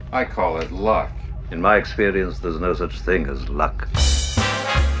I call it luck. In my experience, there's no such thing as luck.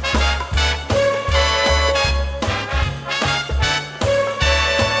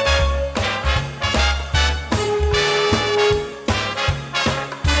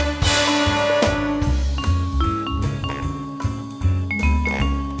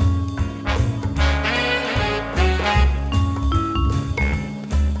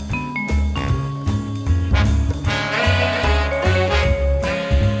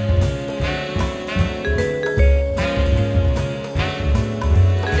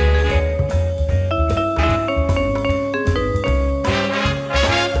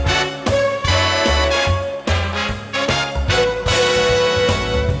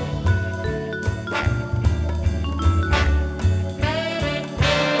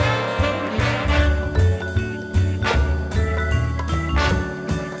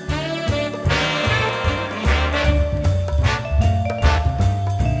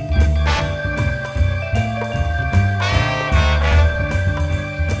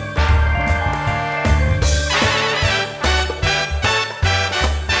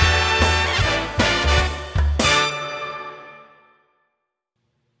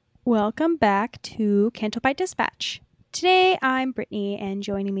 Welcome back to Cantobite Dispatch. Today I'm Brittany, and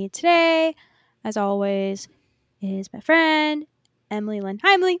joining me today, as always, is my friend Emily Lynn.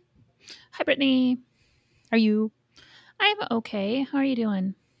 Hi, Emily. Hi, Brittany. Are you? I'm okay. How are you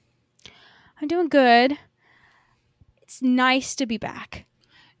doing? I'm doing good. It's nice to be back.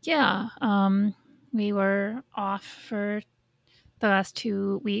 Yeah. We were off for the last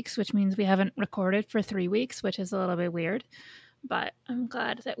 2 weeks, which means we haven't recorded for 3 weeks, which is a little bit weird. But I'm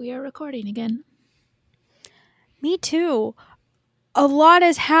glad that we are recording again. Me too. A lot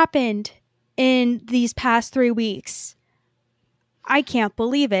has happened in these past 3 weeks. I can't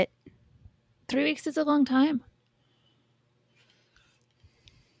believe it. 3 weeks is a long time.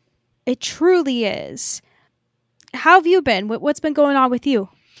 It truly is. How have you been? What's been going on with you?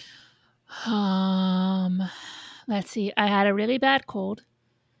 Let's see. I had a really bad cold,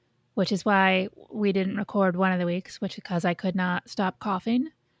 which is why we didn't record one of the weeks, which is because I could not stop coughing.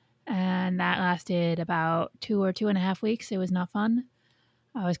 And that lasted about 2 or 2.5 weeks. It was not fun.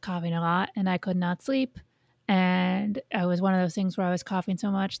 I was coughing a lot and I could not sleep. And it was one of those things where I was coughing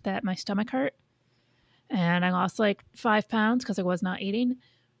so much that my stomach hurt. And I lost like 5 pounds because I was not eating.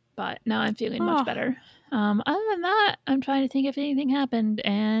 But now I'm feeling much better. Other than that, I'm trying to think if anything happened.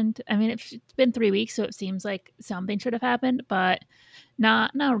 And I mean, it's been 3 weeks, so it seems like something should have happened, but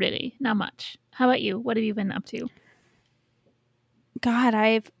not really, not much. How about you? What have you been up to? God,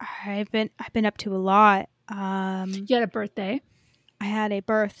 I've been up to a lot. You had a birthday. I had a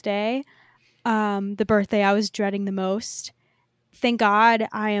birthday. The birthday I was dreading the most. Thank God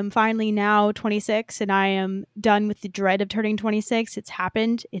I am finally now 26 and I am done with the dread of turning 26. It's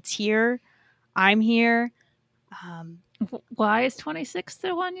happened. It's here. I'm here. Why is 26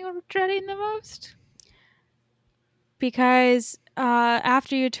 the one you were dreading the most? Because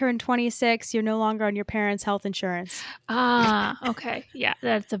after you turn 26, you're no longer on your parents' health insurance. Okay. Yeah,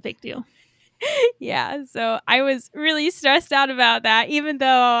 that's a big deal. Yeah, so I was really stressed out about that, even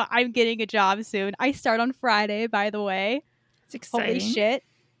though I'm getting a job soon. I start on Friday, by the way. It's exciting. Holy shit.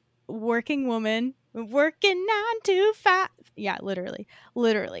 Working woman. Working 9 to 5. Yeah, literally.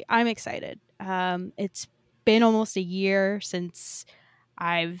 I'm excited. It's been almost a year since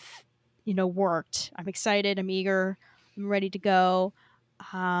I've, worked. I'm excited. I'm eager. I'm ready to go.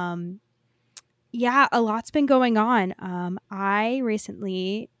 Yeah, a lot's been going on. I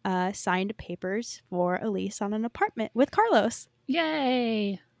recently signed papers for a lease on an apartment with Carlos.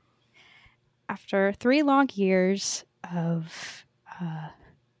 Yay! After 3 long years of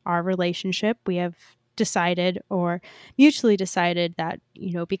our relationship, we have decided or mutually decided that,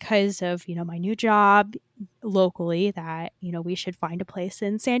 because of, my new job locally, that, we should find a place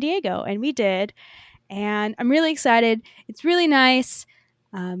in San Diego. And we did. And I'm really excited. It's really nice.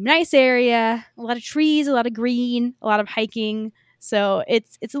 Nice area, a lot of trees, a lot of green, a lot of hiking. So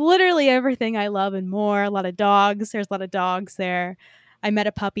it's literally everything I love and more. A lot of dogs. There's a lot of dogs there. I met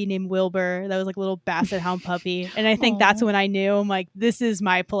a puppy named Wilbur. That was like a little basset hound puppy. And I think that's when I knew, I'm like, this is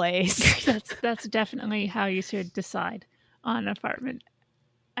my place. That's definitely how you should decide on an apartment.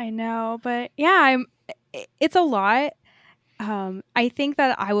 I know, but yeah, it's a lot. I think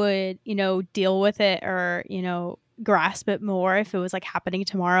that I would, deal with it or, grasp it more if it was like happening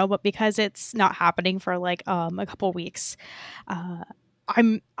tomorrow, but because it's not happening for like a couple weeks,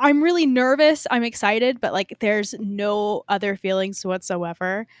 I'm really nervous. I'm excited, but like there's no other feelings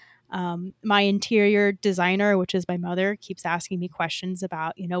whatsoever. My interior designer, which is my mother, keeps asking me questions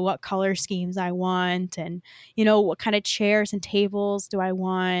about, what color schemes I want and, what kind of chairs and tables do I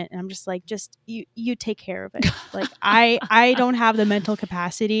want. And I'm just like, just you take care of it. Like I don't have the mental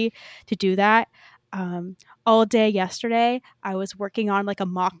capacity to do that. All day yesterday, I was working on like a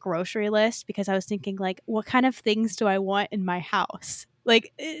mock grocery list because I was thinking like, what kind of things do I want in my house?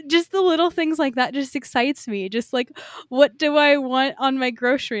 Like just the little things like that just excites me. Just like, what do I want on my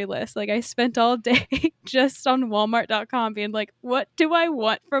grocery list? Like I spent all day just on Walmart.com being like, what do I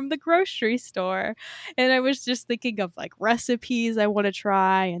want from the grocery store? And I was just thinking of like recipes I want to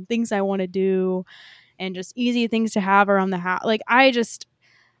try and things I want to do and just easy things to have around the house. Like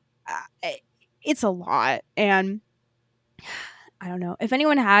it's a lot. And I don't know if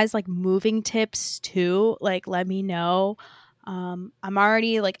anyone has like moving tips too, like let me know. I'm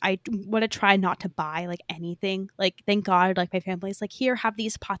already like, I want to try not to buy like anything. Like, thank God, like my family's like, here, have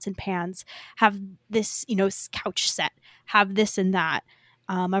these pots and pans, have this, couch set, have this and that.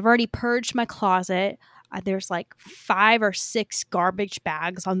 I've already purged my closet. There's like 5 or 6 garbage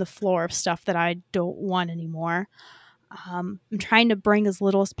bags on the floor of stuff that I don't want anymore. I'm trying to bring as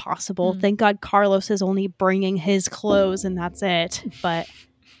little as possible. Thank God Carlos is only bringing his clothes and that's it. But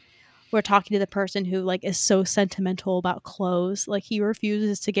we're talking to the person who like is so sentimental about clothes. Like he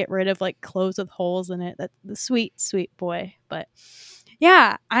refuses to get rid of like clothes with holes in it. That's the sweet, sweet boy. But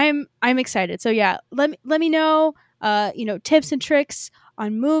yeah, I'm excited. So yeah, let me know tips and tricks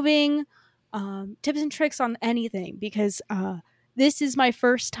on moving, tips and tricks on anything, because this is my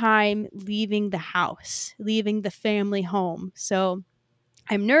first time leaving the house, leaving the family home. So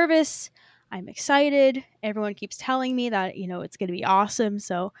I'm nervous. I'm excited. Everyone keeps telling me that, it's going to be awesome.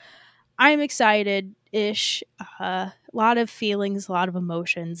 So I'm excited-ish. A lot of feelings, a lot of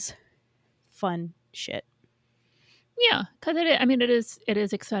emotions. Fun shit. Yeah, because it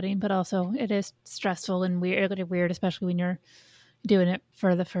is exciting, but also it is stressful and weird, especially when you're doing it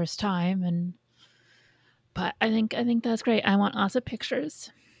for the first time. But I think that's great. I want lots of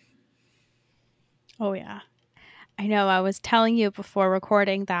pictures. Oh yeah, I know. I was telling you before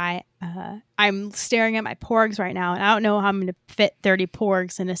recording that I'm staring at my porgs right now, and I don't know how I'm going to fit 30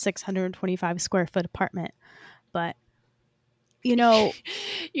 porgs in a 625 square foot apartment. But you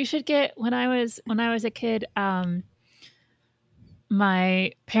should get. When I was a kid,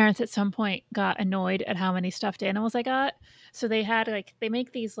 my parents at some point got annoyed at how many stuffed animals I got, so they had they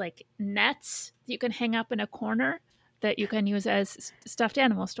make these like nets that you can hang up in a corner that you can use as stuffed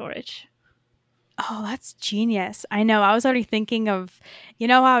animal storage. Oh, that's genius. I know. I was already thinking of,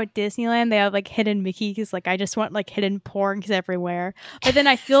 how at Disneyland they have like hidden Mickeys. Like I just want like hidden porgs everywhere. But then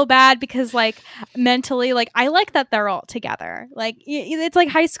I feel bad because like mentally, like I like that they're all together. Like it's like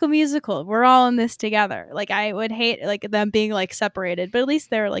High School Musical. We're all in this together. Like I would hate like them being like separated, but at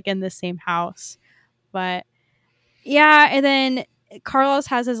least they're like in the same house. But yeah, and then Carlos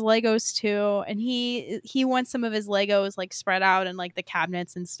has his Legos too, and he wants some of his Legos like spread out in like the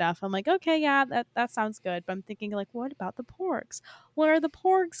cabinets and stuff. I'm like, okay, yeah, that sounds good. But I'm thinking like, what about the porgs? Where are the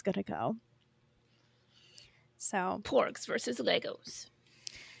porgs gonna go? So porgs versus Legos.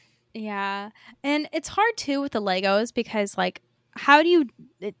 Yeah, and it's hard too with the Legos because like, how do you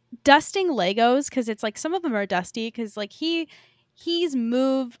dusting Legos? Because it's like some of them are dusty because like he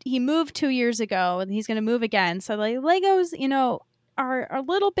moved 2 years ago and he's gonna move again. So like Legos, are a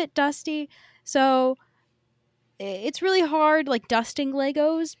little bit dusty, so it's really hard like dusting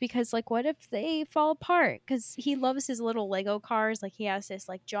Legos because like what if they fall apart, because he loves his little Lego cars. Like he has this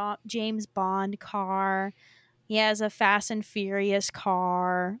like James Bond car, he has a Fast and Furious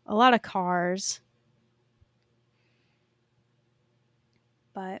car, a lot of cars.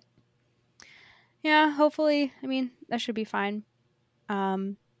 But yeah, hopefully, that should be fine.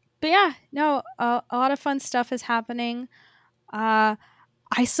 But yeah, no, a lot of fun stuff is happening. I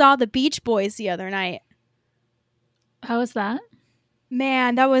saw the Beach Boys the other night. How was that?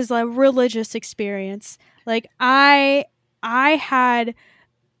 Man, that was a religious experience. Like I had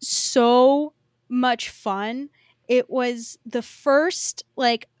so much fun. It was the first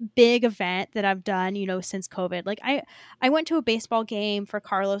like big event that I've done, since COVID. Like I went to a baseball game for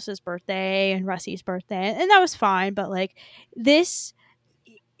Carlos's birthday and Rusty's birthday, and that was fine. But like this,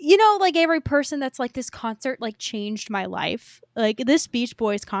 like every person that's like this concert like changed my life. Like this Beach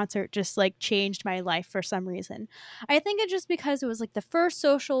Boys concert just like changed my life for some reason. I think it's just because it was like the first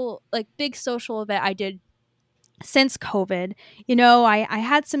big social event I did since COVID. I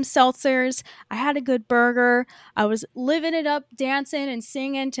had some seltzers, I had a good burger, I was living it up, dancing and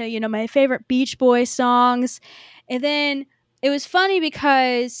singing to, my favorite Beach Boys songs. And then it was funny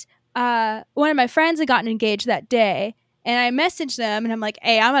because one of my friends had gotten engaged that day, And I messaged them and I'm like,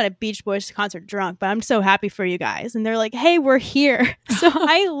 hey, I'm at a Beach Boys concert drunk, but I'm so happy for you guys. And they're like, hey, we're here. So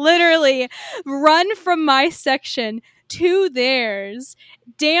I literally run from my section to theirs,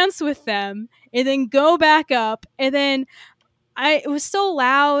 dance with them, and then go back up. And then it was so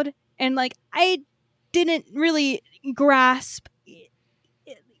loud and like I didn't really grasp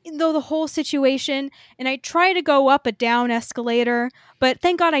the whole situation, and I tried to go up a down escalator, but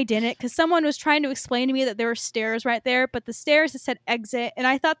thank God I didn't, because someone was trying to explain to me that there were stairs right there, but the stairs said exit, and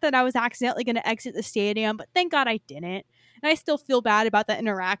I thought that I was accidentally going to exit the stadium, but thank God I didn't. And I still feel bad about that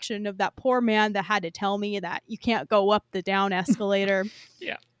interaction of that poor man that had to tell me that you can't go up the down escalator.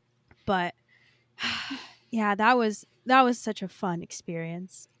 Yeah. But yeah, that was such a fun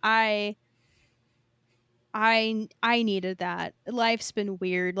experience. I needed that. Life's been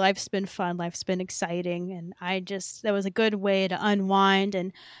weird. Life's been fun. Life's been exciting. And that was a good way to unwind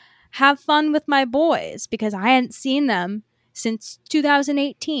and have fun with my boys, because I hadn't seen them since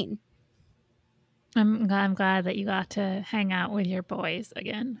 2018. I'm glad that you got to hang out with your boys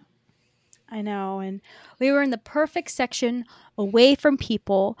again. I know. And we were in the perfect section away from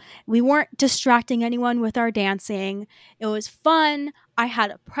people. We weren't distracting anyone with our dancing. It was fun. I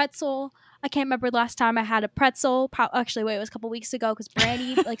had a pretzel. I can't remember the last time I had a pretzel. Actually, wait, it was a couple weeks ago, because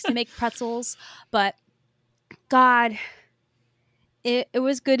Brandy likes to make pretzels. But God, it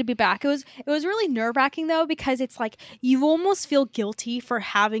was good to be back. It was really nerve-wracking, though, because it's like you almost feel guilty for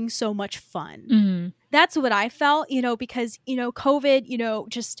having so much fun. Mm-hmm. That's what I felt, because, COVID,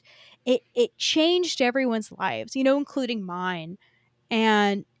 just it changed everyone's lives, including mine.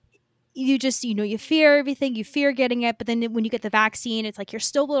 And you just, you fear everything, you fear getting it. But then when you get the vaccine, it's like you're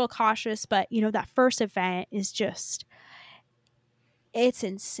still a little cautious. But, that first event is just, it's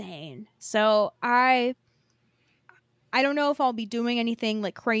insane. So I don't know if I'll be doing anything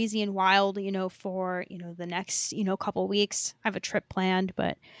like crazy and wild, for, the next, couple weeks. I have a trip planned,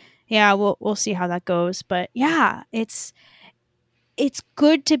 but yeah, we'll see how that goes. But yeah, it's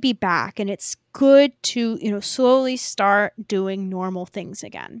good to be back, and it's good to, slowly start doing normal things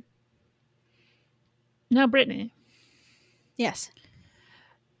again. Now, Brittany. Yes.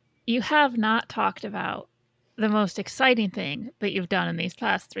 You have not talked about the most exciting thing that you've done in these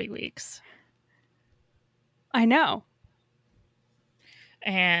past 3 weeks. I know.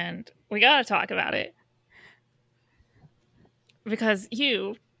 And we gotta talk about it. Because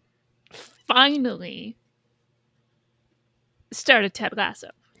you finally started Ted Lasso.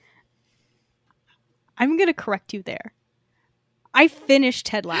 I'm going to correct you there. I finished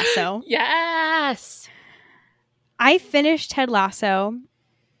Ted Lasso. Yes! I finished Ted Lasso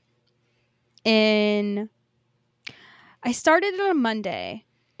I started it on Monday,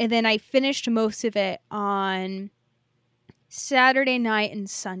 and then I finished most of it on Saturday night and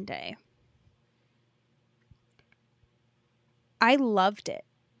Sunday. I loved it.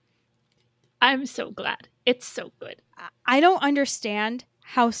 I'm so glad. It's so good. I don't understand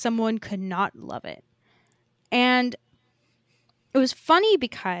how someone could not love it. And it was funny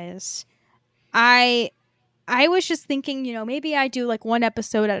because I was just thinking, maybe I do like one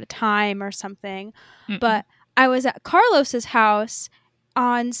episode at a time or something. Mm-mm. But I was at Carlos's house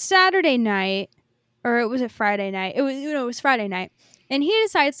on Saturday night, or was it Friday night? It was Friday night. And he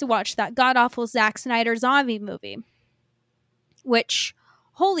decides to watch that god-awful Zack Snyder zombie movie. Which,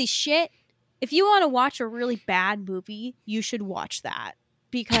 holy shit, if you want to watch a really bad movie, you should watch that.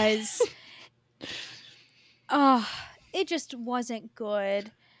 Because it just wasn't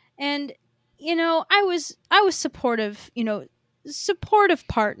good. And I was supportive, supportive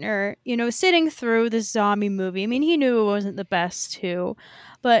partner, sitting through this zombie movie. I mean, he knew it wasn't the best too,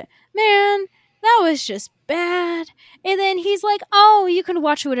 but man, that was just bad. And then he's like, oh, you can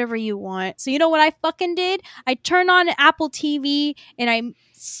watch whatever you want. So you know what I fucking did? I turned on Apple TV and I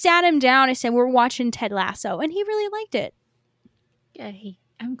sat him down. I said, we're watching Ted Lasso. And he really liked it. Yay.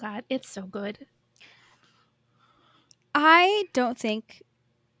 I'm glad. It's so good. I don't think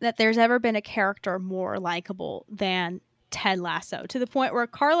that there's ever been a character more likable than Ted Lasso, to the point where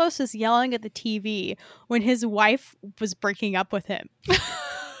Carlos was yelling at the TV when his wife was breaking up with him.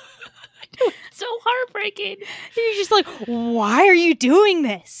 So heartbreaking. He's just like, why are you doing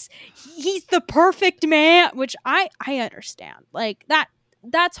this? He's the perfect man, which I understand. Like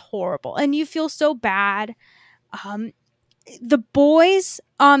that's horrible. And you feel so bad. The boys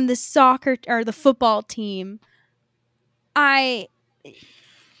on the soccer or the football team,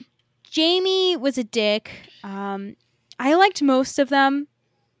 Jamie was a dick. I liked most of them,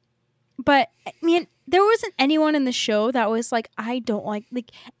 but I mean, there wasn't anyone in the show that was like, I don't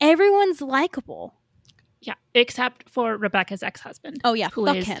like everyone's likable. Yeah, except for Rebecca's ex-husband. Oh yeah, who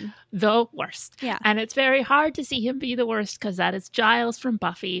fuck is him. the worst. Yeah. And it's very hard to see him be the worst because that is Giles from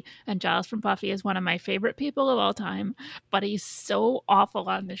Buffy. And Giles from Buffy is one of my favorite people of all time. But he's so awful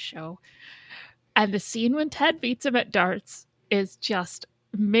on this show. And the scene when Ted beats him at darts is just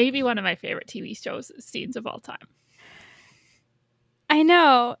maybe one of my favorite TV shows scenes of all time. I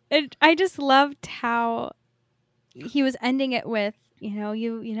know. I just loved how he was ending it with,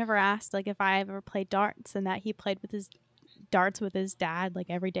 you never asked like if I ever played darts, and that he played with his darts with his dad like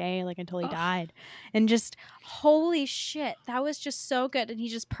every day, like until he died. And just holy shit, that was just so good. And he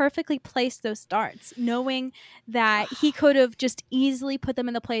just perfectly placed those darts, knowing that he could have just easily put them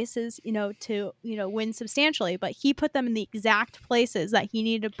in the places, to win substantially, but he put them in the exact places that he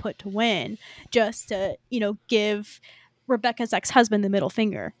needed to put to win, just to give Rebecca's ex-husband the middle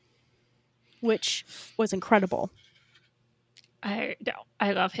finger, which was incredible. I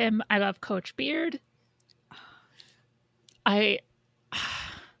love him. I love Coach Beard. Roy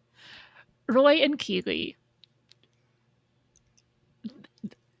and Keeley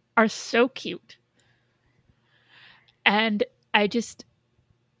are so cute. And I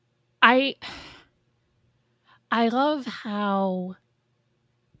love how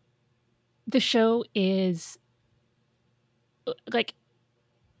the show is like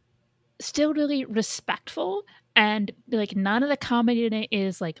still really respectful, and like none of the comedy in it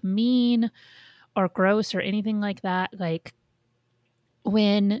is like mean or gross or anything like that. Like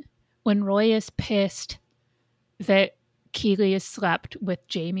when Roy is pissed that Keeley has slept with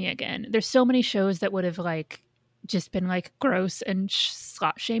Jamie again, there's so many shows that would have like just been like gross and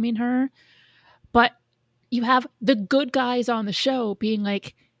slut shaming her, but you have the good guys on the show being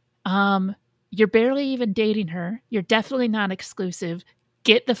like, you're barely even dating her, you're definitely not exclusive,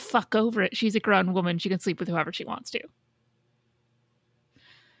 get the fuck over it, she's a grown woman, she can sleep with whoever she wants to.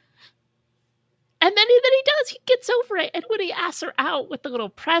 And then he does. He gets over it. And when he asks her out with the little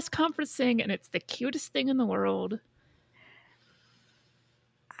press conference thing, and it's the cutest thing in the world.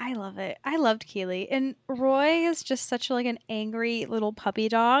 I love it. I loved Keeley. And Roy is just such like an angry little puppy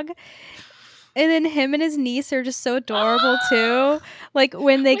dog. And then him and his niece are just so adorable too. Like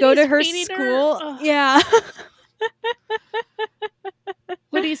when they go to her school. Yeah.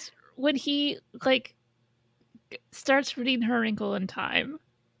 when he like starts reading her Wrinkle in Time.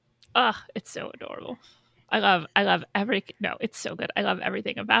 It's so adorable. I love it's so good. I love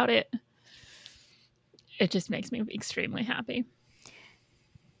everything about it. It just makes me extremely happy.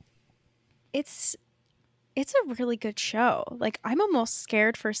 It's a really good show. Like I'm almost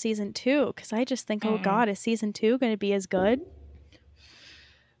scared for season 2 because I just think, oh God, is season 2 going to be as good?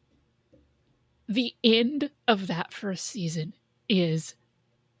 The end of that first season is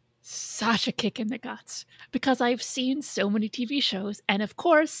such a kick in the guts because I've seen so many TV shows, and of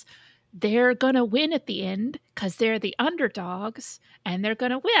course they're gonna win at the end because they're the underdogs, and they're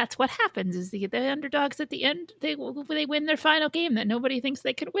gonna win. That's what happens is the underdogs at the end, they win their final game that nobody thinks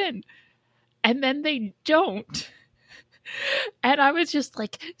they could win, and then they don't. And I was just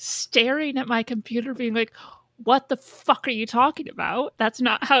like staring at my computer being like, what the fuck are you talking about? That's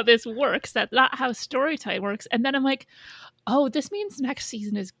not how this works. That's not how storytelling works. And then I'm like, oh, this means next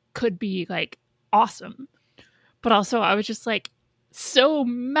season could be like awesome. But also I was just like so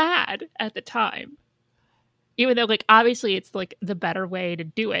mad at the time. Even though like obviously it's like the better way to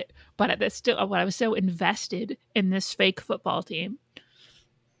do it. But at this still when I was so invested in this fake football team.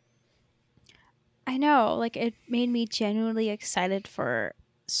 I know, like it made me genuinely excited for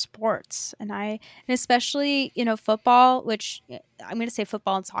sports, and especially football, which I'm going to say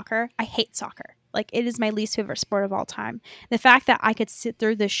football and soccer. I hate soccer. Like it is my least favorite sport of all time. The fact that I could sit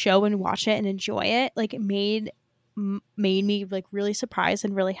through this show and watch it and enjoy it, like it made me like really surprised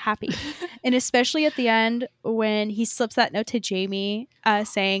and really happy. And especially at the end when he slips that note to Jamie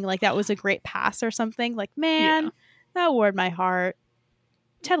saying like that was a great pass or something, like man, that warmed my heart.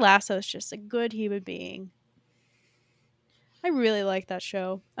 Ted Lasso is just a good human being. I really like that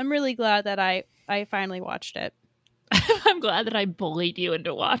show. I'm really glad that I finally watched it. I'm glad that I bullied you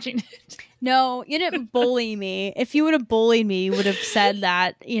into watching it. No, you didn't bully me. If you would have bullied me, you would have said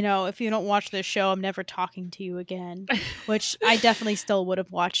that, if you don't watch this show, I'm never talking to you again. Which I definitely still would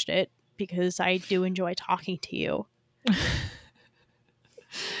have watched it because I do enjoy talking to you.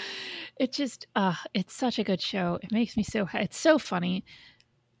 It just, it's such a good show. It makes me it's so funny.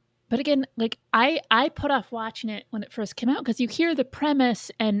 But again, like I put off watching it when it first came out because you hear the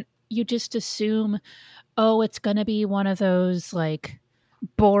premise and you just assume, oh, it's going to be one of those like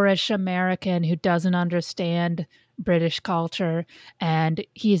boorish American who doesn't understand British culture and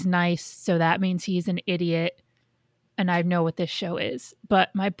he's nice, so that means he's an idiot. and I know what this show is.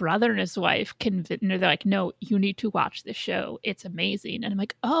 But my brother and his wife they're like, no, you need to watch this show. It's amazing. And I'm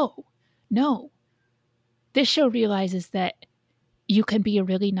like, oh, no. This show realizes that you can be a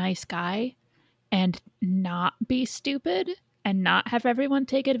really nice guy and not be stupid and not have everyone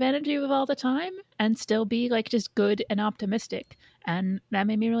take advantage of you all the time and still be like just good and optimistic. And that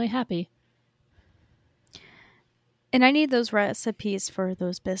made me really happy. And I need those recipes for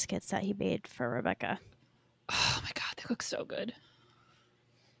those biscuits that he made for Rebecca. Oh my God, they look so good.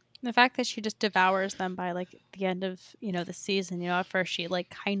 The fact that she just devours them by like the end of, the season, at first she like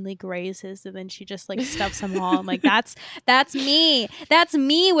kindly grazes and then she just like stuffs them all. I'm like, that's me. That's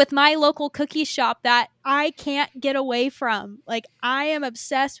me with my local cookie shop that I can't get away from. Like, I am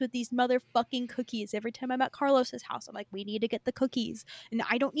obsessed with these motherfucking cookies. Every time I'm at Carlos's house, I'm like, we need to get the cookies. And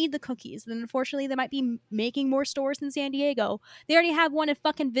I don't need the cookies. And unfortunately, they might be making more stores in San Diego. They already have one in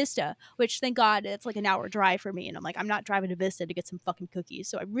fucking Vista, which thank God it's like an hour drive for me. And I'm like, I'm not driving to Vista to get some fucking cookies.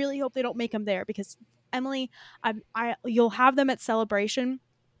 So I really hope they don't make them there because Emily, you'll have them at Celebration,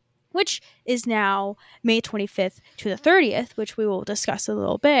 which is now May 25th to the 30th, which we will discuss a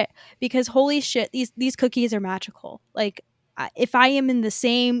little bit, because holy shit, these cookies are magical. Like, if I am in the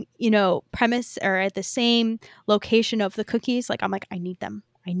same, premise or at the same location of the cookies, like, I'm like, I need them.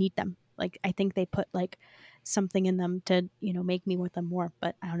 Like, I think they put like something in them to, make me want them more,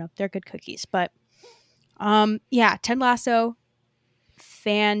 but I don't know. They're good cookies. But yeah, Ted Lasso,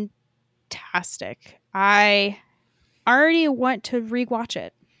 fantastic. I already want to rewatch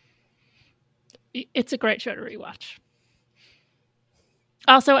it. It's a great show to rewatch.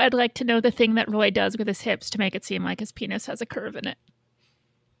 Also, I'd like to know the thing that Roy does with his hips to make it seem like his penis has a curve in it.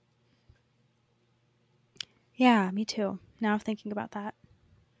 Yeah, me too. Now I'm thinking about that.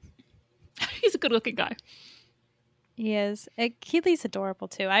 He's a good-looking guy. He is. Keeley's adorable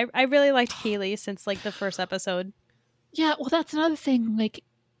too. I really liked Keeley since like the first episode. Yeah, well, that's another thing. Like,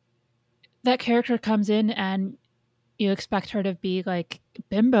 that character comes in and you expect her to be like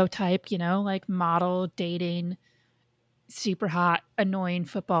bimbo type, like model, dating, super hot, annoying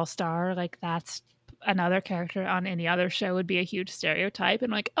football star. Like, that's another character on any other show would be a huge stereotype.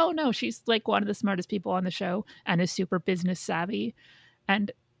 And like, oh no, she's like one of the smartest people on the show and is super business savvy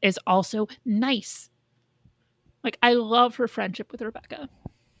and is also nice. Like, I love her friendship with Rebecca.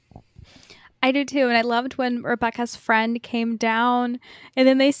 I do too. And I loved when Rebecca's friend came down and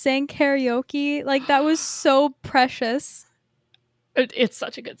then they sang karaoke. Like, that was so precious. It's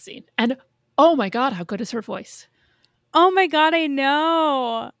such a good scene. And oh my God, how good is her voice? Oh my God, I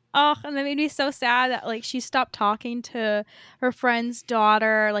know. Oh, and that made me so sad that like she stopped talking to her friend's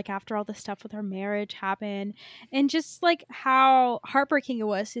daughter, like after all the stuff with her marriage happened. And just like how heartbreaking it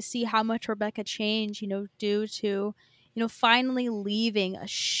was to see how much Rebecca changed, due to finally leaving a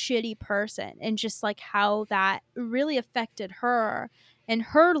shitty person, and just like how that really affected her and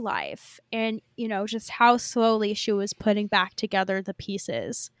her life, and just how slowly she was putting back together the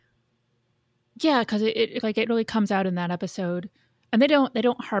pieces. Yeah, because it really comes out in that episode, and they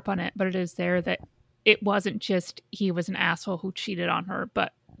don't harp on it, but it is there that it wasn't just he was an asshole who cheated on her,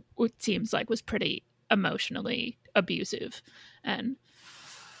 but it seems like was pretty emotionally abusive, and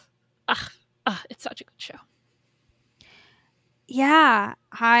it's such a good show. Yeah,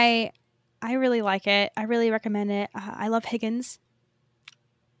 I really like it. I really recommend it. I love Higgins.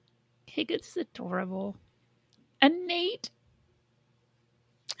 Higgins is adorable. And Nate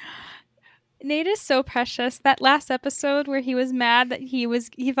is so precious. That last episode where he was mad that he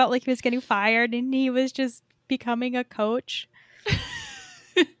felt like he was getting fired and he was just becoming a coach.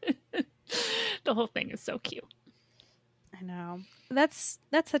 The whole thing is so cute. I know. That's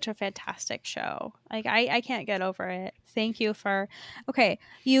such a fantastic show. Like, I can't get over it. Thank you for... Okay,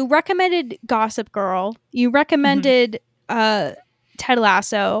 you recommended Gossip Girl. You recommended Ted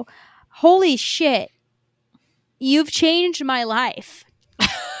Lasso. Holy shit. You've changed my life.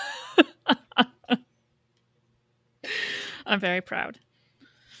 I'm very proud.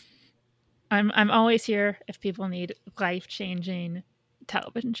 I'm always here if people need life-changing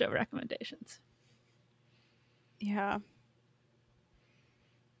television show recommendations. Yeah.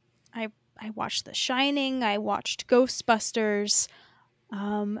 I watched The Shining. I watched Ghostbusters.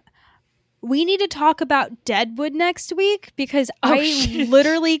 We need to talk about Deadwood next week because I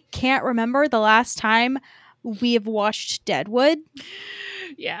literally can't remember the last time we have watched Deadwood.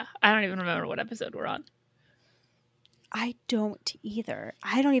 Yeah, I don't even remember what episode we're on. I don't either.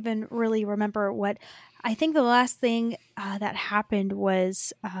 I don't even really remember what... I think the last thing that happened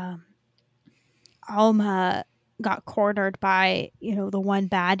was Alma got cornered by, the one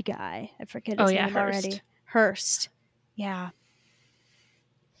bad guy. I forget his name already. Hearst. Yeah.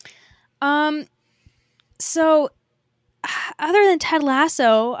 So other than Ted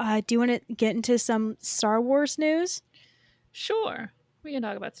Lasso, do you want to get into some Star Wars news? Sure. We can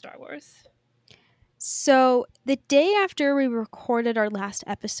talk about Star Wars. So the day after we recorded our last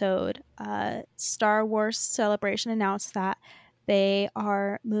episode, Star Wars Celebration announced that they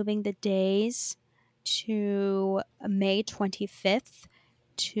are moving the days to May 25th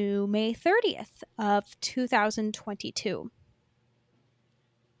to May 30th of 2022.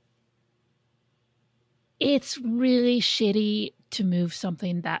 It's really shitty to move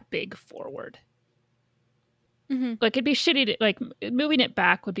something that big forward. Mm-hmm. Like, it'd be shitty to, like, moving it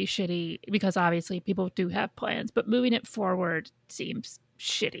back would be shitty because obviously people do have plans, but moving it forward seems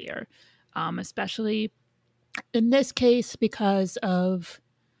shittier, especially in this case because of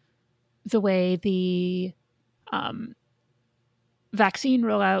the way the vaccine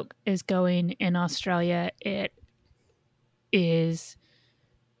rollout is going in Australia. It is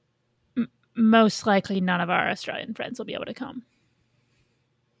most likely none of our Australian friends will be able to come.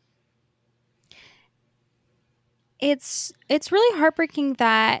 It's really heartbreaking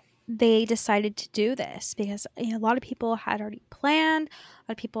that they decided to do this because a lot of people had already planned. A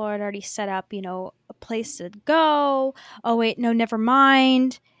lot of people had already set up, a place to go. Oh wait, no, never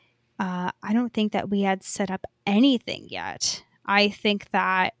mind. I don't think that we had set up anything yet. I think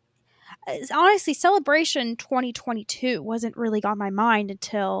that honestly, Celebration 2022 wasn't really on my mind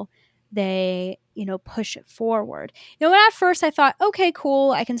until they, push it forward. At first I thought, okay,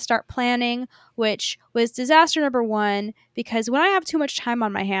 cool, I can start planning, which was disaster number one, because when I have too much time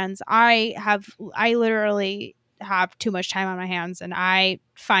on my hands, I literally have too much time on my hands, and I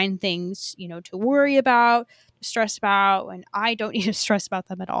find things, to worry about, stress about, and I don't need to stress about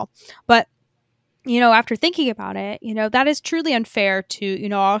them at all. But after thinking about it, that is truly unfair to,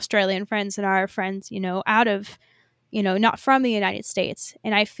 our Australian friends and our friends, out of, not from the United States.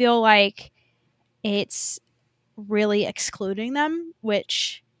 And I feel like it's really excluding them,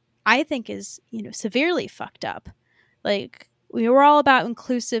 which I think is, severely fucked up. Like, we were all about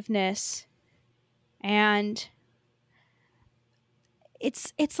inclusiveness, and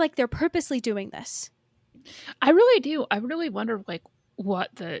it's like they're purposely doing this. I really do. I really wonder, like,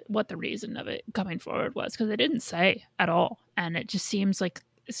 what the reason of it coming forward was, because they didn't say at all, and it just seems like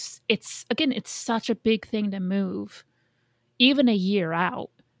it's again, it's such a big thing to move even a year out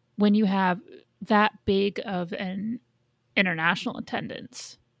when you have that big of an international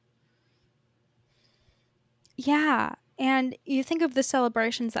attendance. Yeah. And you think of the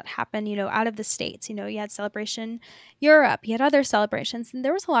celebrations that happen, out of the States. You had Celebration Europe, you had other celebrations, and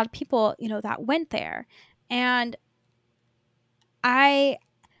there was a lot of people, that went there. And I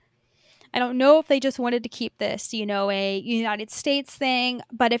don't know if they just wanted to keep this, a United States thing,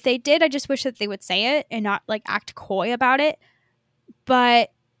 but if they did, I just wish that they would say it and not like act coy about it.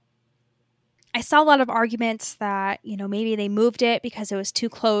 But I saw a lot of arguments that, maybe they moved it because it was too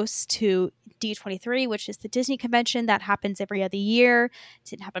close to D23, which is the Disney convention that happens every other year. It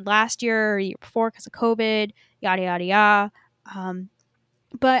didn't happen last year or the year before because of COVID, yada, yada, yada.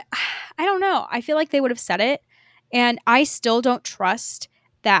 But I don't know. I feel like they would have said it. And I still don't trust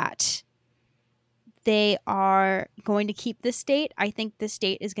that they are going to keep this date. I think this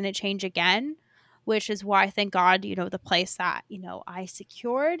date is going to change again, which is why, thank God, the place that, I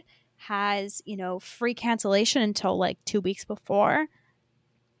secured has, free cancellation until like 2 weeks before.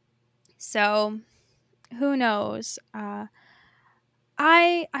 So who knows?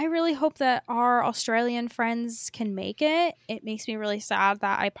 I really hope that our Australian friends can make it. It makes me really sad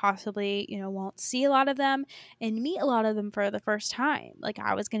that I possibly, won't see a lot of them and meet a lot of them for the first time. Like,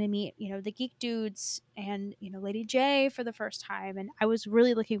 I was going to meet, the Geek Dudes and, Lady J for the first time. And I was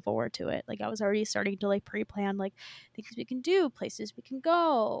really looking forward to it. Like, I was already starting to like pre-plan like things we can do, places we can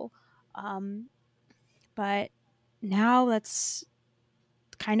go. But now that's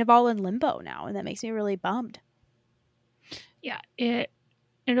kind of all in limbo now. And that makes me really bummed. Yeah, it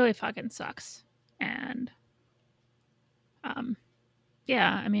really fucking sucks. And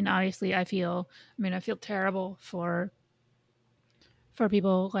yeah, I mean, obviously I feel terrible for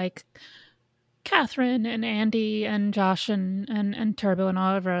people like Catherine and Andy and Josh and Turbo and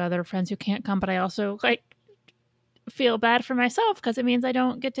all of our other friends who can't come, but I also like feel bad for myself because it means I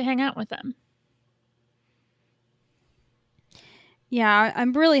don't get to hang out with them. Yeah,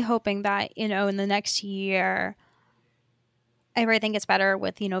 I'm really hoping that, in the next year, everything gets better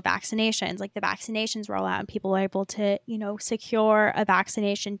with, vaccinations. Like, the vaccinations roll out and people are able to, secure a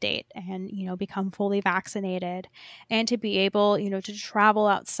vaccination date and, become fully vaccinated, and to be able, to travel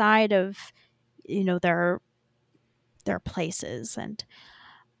outside of, their places. And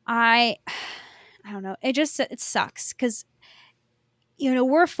I don't know. It sucks because,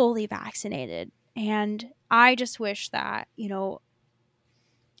 we're fully vaccinated, and I just wish that,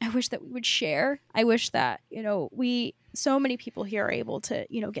 I wish that we would share. I wish that, so many people here are able to,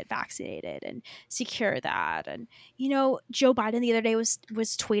 get vaccinated and secure that. And, Joe Biden the other day was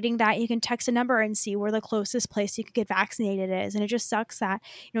tweeting that you can text a number and see where the closest place you could get vaccinated is. And it just sucks that,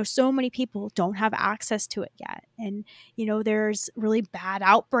 so many people don't have access to it yet. And, there's really bad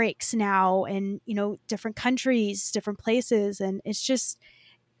outbreaks now in, different countries, different places. And it's just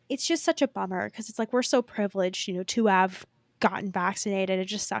such a bummer because it's like we're so privileged, to have gotten vaccinated. It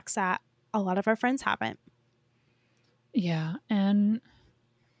just sucks that a lot of our friends haven't. Yeah, and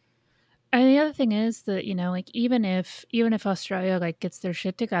the other thing is that like even if Australia like gets their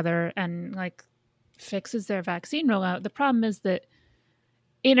shit together and like fixes their vaccine rollout, the problem is that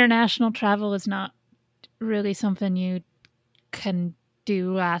international travel is not really something you can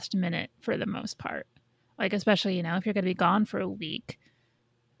do last minute for the most part. Like especially if you're going to be gone for a week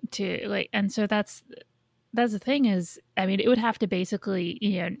to like, and so that's the thing is, I mean, it would have to basically,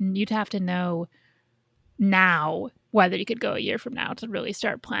 you'd have to know now whether you could go a year from now to really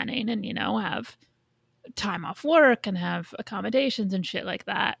start planning and, have time off work and have accommodations and shit like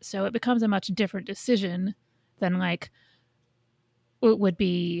that. So it becomes a much different decision than like it would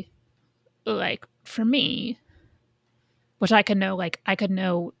be like for me, which I could know like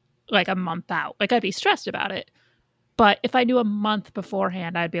a month out. Like I'd be stressed about it. But if I knew a month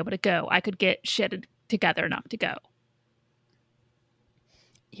beforehand I'd be able to go, I could get shit together enough to go.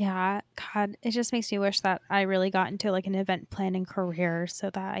 Yeah, God, it just makes me wish that I really got into like an event planning career so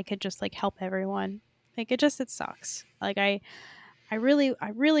that I could just like help everyone. Like it sucks. Like I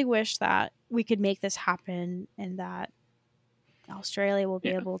really wish that we could make this happen and that Australia will be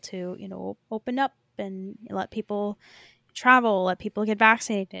able to, open up and let people travel, let people get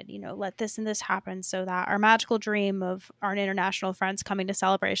vaccinated, let this and this happen so that our magical dream of our international friends coming to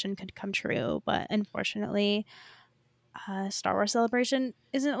Celebration could come true. But unfortunately, Star Wars Celebration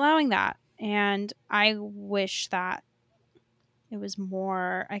isn't allowing that. And I wish that it was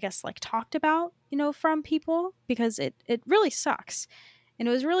more, I guess, like talked about, from people because it really sucks. And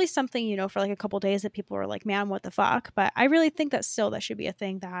it was really something, for like a couple days that people were like, man, what the fuck? But I really think that still that should be a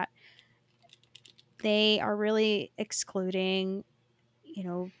thing that they are really excluding,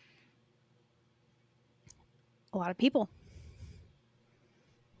 a lot of people.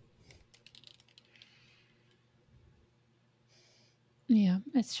 Yeah,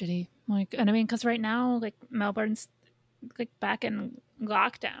 it's shitty. Like, and I mean, because right now, like Melbourne's like back in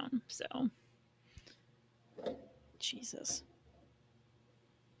lockdown, so Jesus,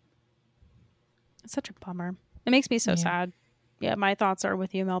 it's such a bummer. It makes me so sad. Yeah, my thoughts are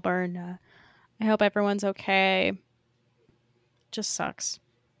with you, Melbourne. I hope everyone's okay. Just sucks.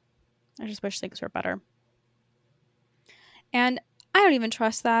 I just wish things were better. And I don't even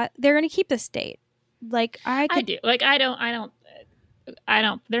trust that they're going to keep this date. Like I do. Like I don't.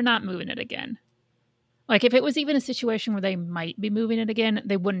 They're not moving it again. Like if it was even a situation where they might be moving it again,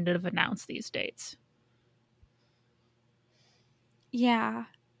 they wouldn't have announced these dates. Yeah,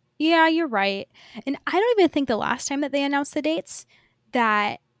 you're right. And I don't even think the last time that they announced the dates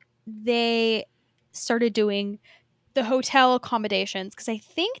that they started doing the hotel accommodations because I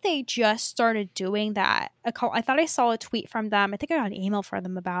think they just started doing that. I thought I saw a tweet from them. I think I got an email from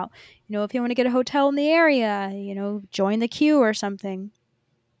them about, if you want to get a hotel in the area, join the queue or something.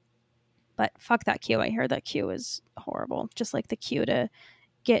 But fuck that queue. I heard that queue is horrible. Just like the queue to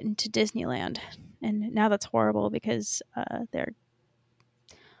get into Disneyland. And now that's horrible because they're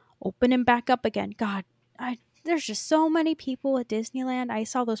opening back up again. God, there's just so many people at Disneyland. I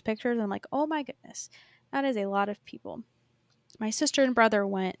saw those pictures and I'm like, oh my goodness, that is a lot of people. My sister and brother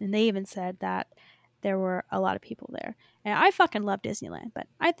went and they even said that there were a lot of people there. And I fucking love Disneyland, but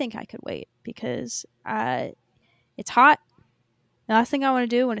I think I could wait because it's hot. The last thing I want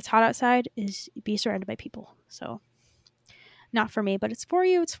to do when it's hot outside is be surrounded by people. So not for me, but it's for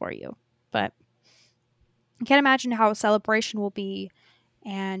you. It's for you. But I can't imagine how a celebration will be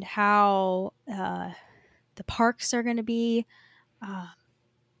and how the parks are going to be.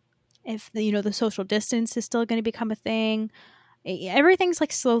 If the social distance is still going to become a thing. Everything's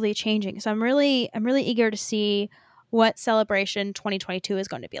like slowly changing. So I'm really eager to see what Celebration 2022 is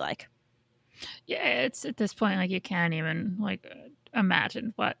going to be like. Yeah, it's at this point like you can't even like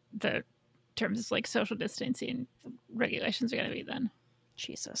imagine what the terms of like social distancing regulations are going to be then.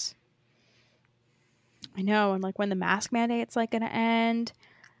 Jesus. I know, and like when the mask mandate's like going to end.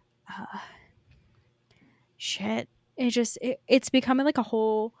 Shit. It's becoming like a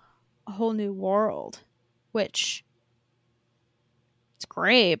whole new world, which it's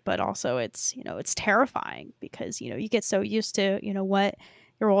great, but also it's it's terrifying because you get so used to what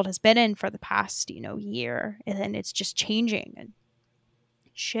your world has been in for the past, year, and then it's just changing and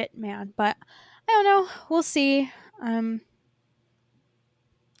shit, man. But I don't know. We'll see.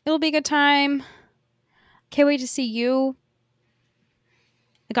 It'll be a good time. Can't wait to see you.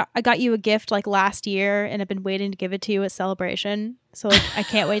 I got you a gift like last year, and I've been waiting to give it to you at Celebration. So like I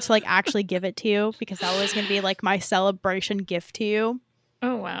can't wait to like actually give it to you, because that was gonna be like my celebration gift to you.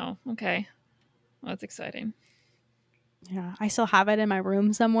 Oh wow. Okay. Well, that's exciting. Yeah, I still have it in my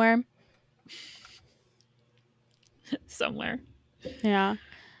room somewhere. Somewhere. Yeah.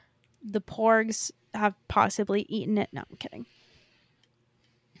 The porgs have possibly eaten it. No, I'm kidding.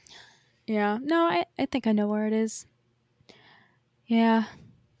 Yeah. No, I think I know where it is. Yeah.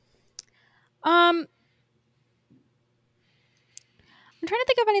 I'm trying to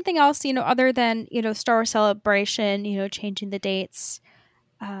think of anything else, other than, Star Wars Celebration, changing the dates,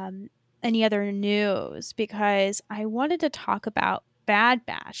 any other news, because I wanted to talk about Bad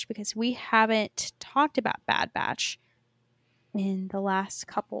Batch, because we haven't talked about Bad Batch in the last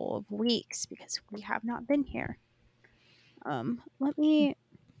couple of weeks because we have not been here. Let me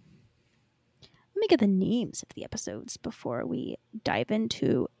get the names of the episodes before we dive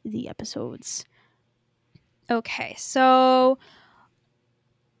into the episodes. Okay, so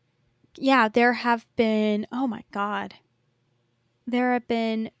yeah, there have been, oh my god, there have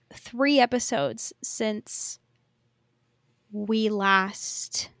been 3 episodes since we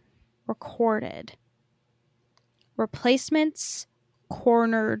last recorded. Replacements,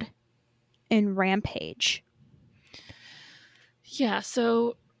 Cornered, and Rampage. Yeah,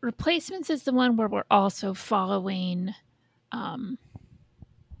 so Replacements is the one where we're also following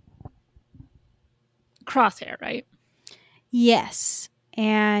Crosshair, right? Yes,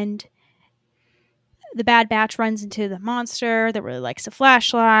 and the Bad Batch runs into the monster that really likes a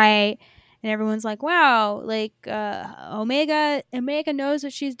flashlight, and everyone's like, wow, like Omega knows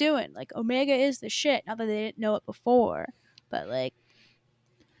what she's doing. Like Omega is the shit. Not that they didn't know it before, but like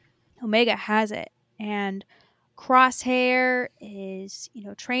Omega has it. And Crosshair is,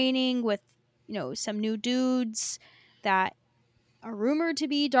 training with, some new dudes that are rumored to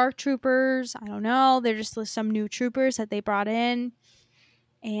be Dark Troopers. I don't know. They're just some new troopers that they brought in.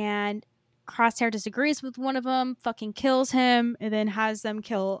 And Crosshair disagrees with one of them, fucking kills him, and then has them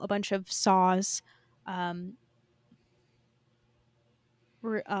kill a bunch of Saw's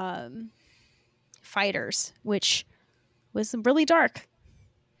fighters, which was really dark.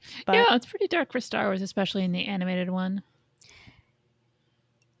 But yeah, it's pretty dark for Star Wars, especially in the animated one.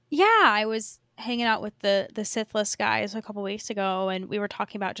 Yeah, I was hanging out with the Sithless guys a couple weeks ago, and we were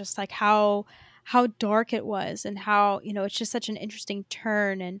talking about just like how dark it was, and how, it's just such an interesting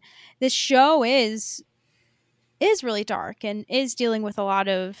turn. And this show is really dark and is dealing with a lot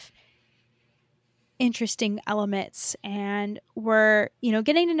of interesting elements, and we're,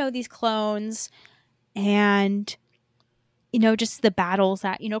 getting to know these clones, and just the battles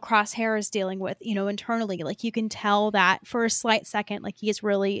that, Crosshair is dealing with, internally. Like you can tell that for a slight second, like he's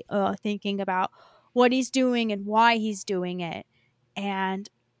really thinking about what he's doing and why he's doing it. And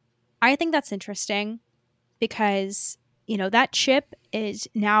I think that's interesting, because, that chip is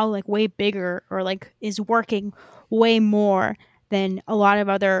now like way bigger, or like is working way more than a lot of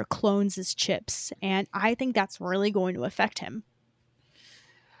other clones' chips. And I think that's really going to affect him.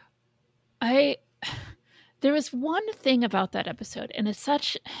 There was one thing about that episode, and it's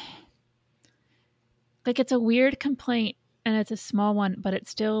such, like, it's a weird complaint, and it's a small one, but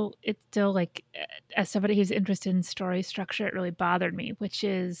it's still like, as somebody who's interested in story structure, it really bothered me, which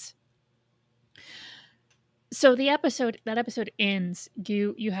is, so that episode ends,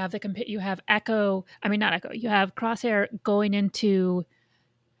 you have you have Crosshair going into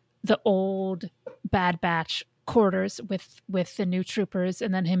the old Bad Batch quarters with the new troopers,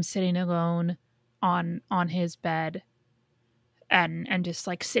 and then him sitting alone on his bed and just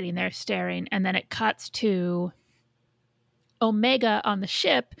like sitting there staring. And then it cuts to Omega on the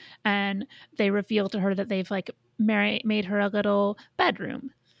ship, and they reveal to her that they've like made her a little bedroom,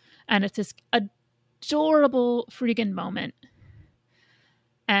 and it's this adorable freaking moment,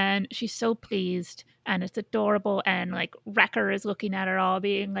 and she's so pleased, and it's adorable. And like Wrecker is looking at her all,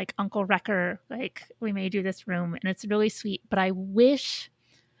 being like, Uncle Wrecker, like, we made you this room, and it's really sweet. But I wish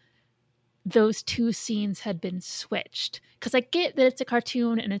those two scenes had been switched, because I get that it's a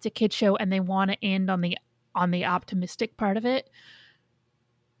cartoon and it's a kid show and they want to end on the optimistic part of it,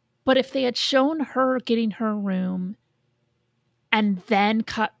 but if they had shown her getting her room and then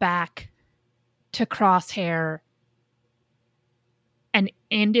cut back to Crosshair and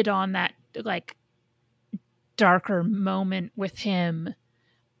ended on that like darker moment with him,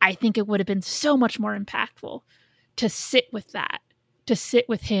 I think it would have been so much more impactful to sit with that to sit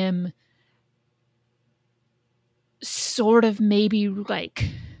with him sort of maybe like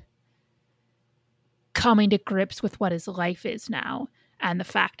coming to grips with what his life is now and the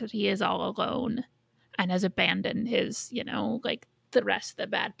fact that he is all alone and has abandoned his, you know, like the rest of the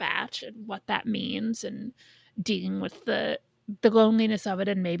Bad Batch and what that means and dealing with the loneliness of it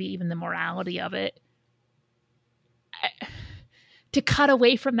and maybe even the morality of it. To cut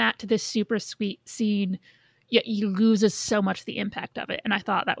away from that to this super sweet scene, yet you loses so much the impact of it. And I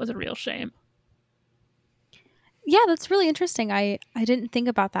thought that was a real shame. Yeah, that's really interesting. I didn't think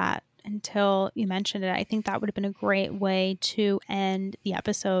about that until you mentioned it. I think that would have been a great way to end the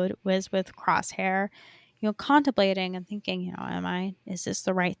episode, was with Crosshair, you know, contemplating and thinking, you know, is this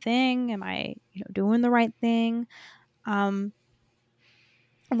the right thing? Am I, you know, doing the right thing? One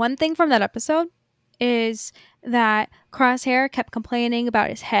thing from that episode is that Crosshair kept complaining about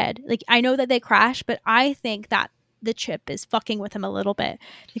his head. Like, I know that they crash, but I think that the chip is fucking with him a little bit,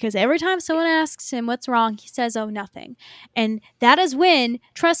 because every time someone asks him what's wrong, he says, "Oh, nothing." And that is when,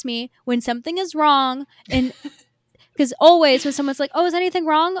 trust me, when something is wrong, and because always when someone's like, "Oh, is anything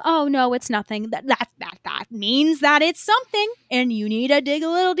wrong?" "Oh, no, it's nothing." That means that it's something, and you need to dig a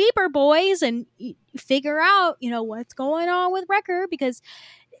little deeper, boys, and figure out, you know, what's going on with Wrecker, because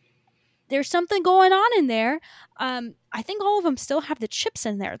there's something going on in there. I think all of them still have the chips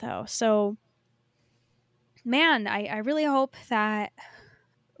in there, though. So, man, I really hope that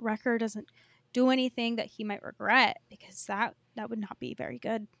Wrecker doesn't do anything that he might regret, because that would not be very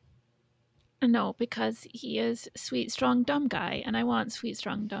good. No, because he is sweet, strong, dumb guy, and I want sweet,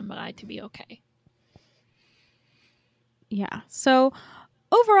 strong, dumb guy to be okay. Yeah. So,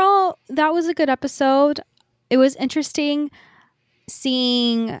 overall, that was a good episode. It was interesting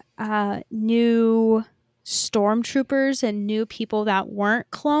seeing new stormtroopers and new people that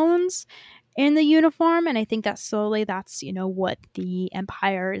weren't clones in the uniform, and I think that slowly that's, you know, what the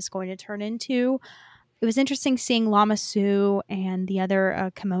Empire is going to turn into. It was interesting seeing Lama Su and the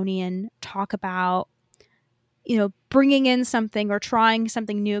other Kamonian talk about, you know, bringing in something or trying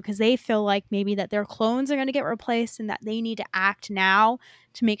something new, because they feel like maybe that their clones are going to get replaced and that they need to act now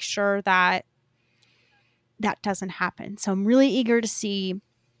to make sure that that doesn't happen. So I'm really eager to see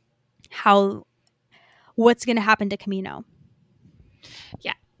what's going to happen to Kamino.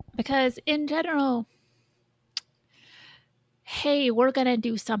 Yeah, because in general, hey, we're going to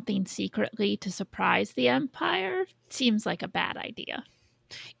do something secretly to surprise the Empire seems like a bad idea.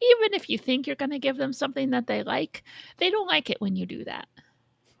 Even if you think you're going to give them something that they like, they don't like it when you do that.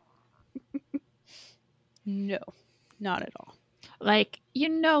 No, not at all. Like, you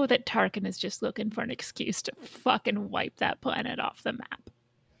know that Tarkin is just looking for an excuse to fucking wipe that planet off the map.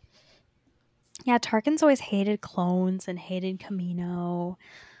 Yeah, Tarkin's always hated clones and hated Kamino.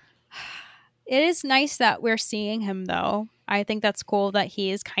 It is nice that we're seeing him, though. I think that's cool that he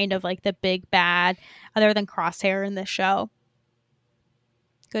is kind of like the big bad, other than Crosshair in this show.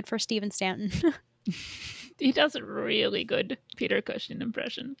 Good for Steven Stanton. He does a really good Peter Cushing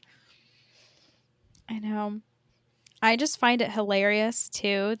impression. I know. I just find it hilarious,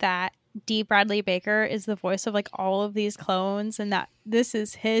 too, that D. Bradley Baker is the voice of like all of these clones, and that this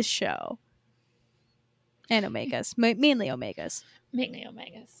is his show. And Omegas. Mainly Omegas. Mainly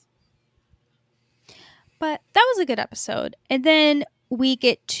Omegas. But that was a good episode. And then we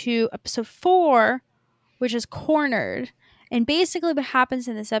get to episode 4, which is Cornered. And basically what happens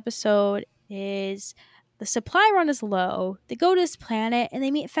in this episode is the supply run is low. They go to this planet and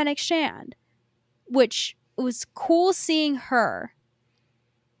they meet Fennec Shand, which was cool seeing her.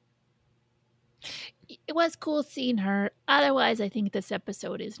 It was cool seeing her. Otherwise, I think this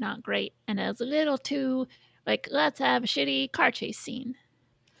episode is not great. And it's a little too, like, let's have a shitty car chase scene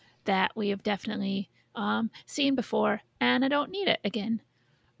that we have definitely seen before, and I don't need it again.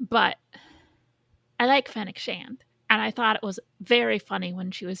 But I like Fennec Shand, and I thought it was very funny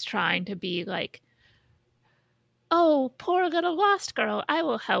when she was trying to be like, "Oh, poor little lost girl, I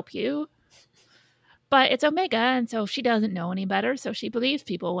will help you." But it's Omega, and so she doesn't know any better, so she believes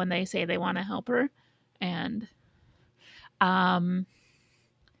people when they say they want to help her. And I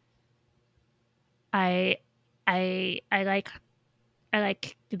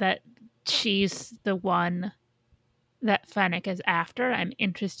like that she's the one that Fennec is after. I'm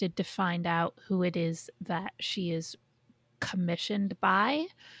interested to find out who it is that she is commissioned by,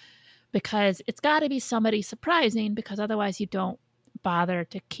 because it's got to be somebody surprising, because otherwise you don't bother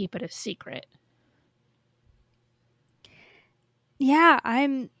to keep it a secret. Yeah,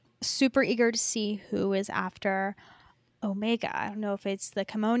 I'm super eager to see who is after Omega. I don't know if it's the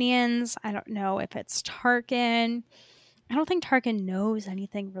Kamonians. I don't know if it's Tarkin. I don't think Tarkin knows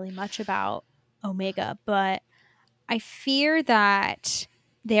anything really much about Omega, but I fear that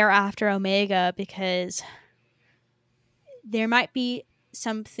they're after Omega because there might be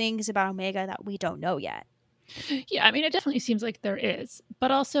some things about Omega that we don't know yet. Yeah, I mean, it definitely seems like there is.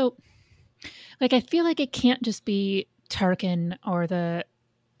 But also, like, I feel like it can't just be Tarkin or the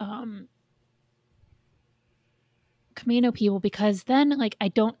Camino people, because then, like, I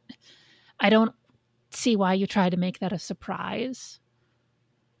don't see why you try to make that a surprise.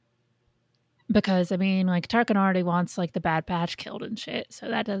 Because, I mean, like, Tarkin already wants, like, the Bad Batch killed and shit, so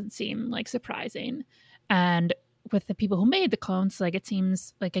that doesn't seem, like, surprising. And with the people who made the clones, like, it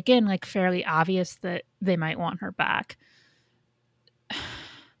seems, like, again, like, fairly obvious that they might want her back.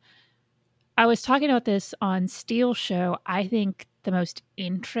 I was talking about this on Steel Show. I think the most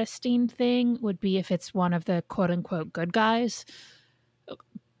interesting thing would be if it's one of the quote-unquote good guys.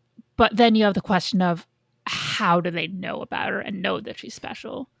 But then you have the question of how do they know about her and know that she's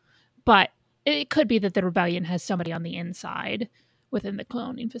special? But it could be that the rebellion has somebody on the inside within the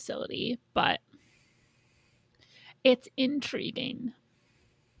cloning facility, but it's intriguing.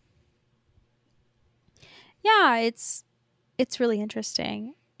 Yeah, it's really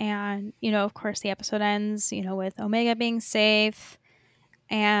interesting. And, you know, of course the episode ends, you know, with Omega being safe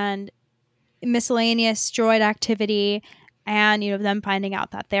and miscellaneous droid activity and, you know, them finding out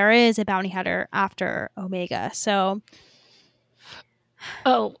that there is a bounty hunter after Omega. So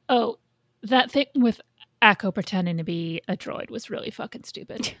Oh, that thing with Echo pretending to be a droid was really fucking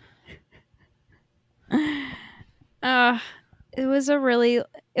stupid. it was a really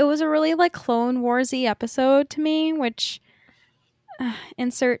like Clone Warsy episode to me, which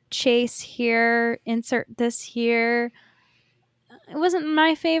insert chase here, insert this here. It wasn't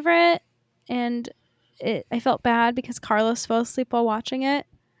my favorite, and I felt bad because Carlos fell asleep while watching it.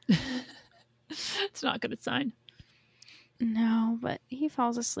 It's not a good sign. No, but he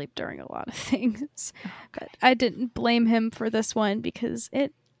falls asleep during a lot of things. But I didn't blame him for this one because I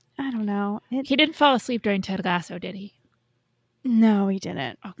don't know. He didn't fall asleep during Ted Lasso, did he? No, he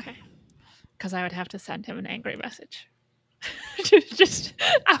didn't. Okay. Because I would have to send him an angry message. Just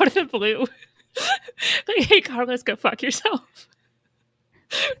out of the blue. Like, hey, Carlos, go fuck yourself.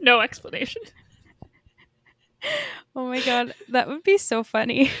 No explanation. Oh my god, that would be so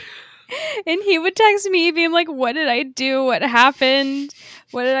funny. And he would text me being like, what did I do? What happened?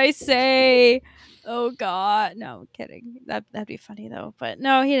 What did I say? Oh god. No, I'm kidding. That'd be funny though. But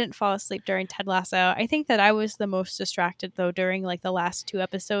no, he didn't fall asleep during Ted Lasso. I think that I was the most distracted though during like the last 2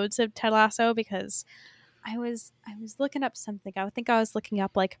 episodes of Ted Lasso because I was looking up something. I think I was looking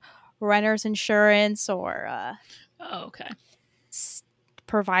up like renter's insurance or okay.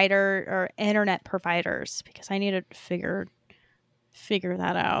 Provider or internet providers because I need to figure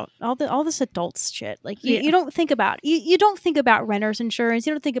that out. All this adult shit. Like you don't think about you don't think about renter's insurance.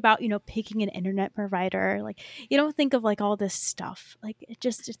 You don't think about, you know, picking an internet provider. Like you don't think of like all this stuff. Like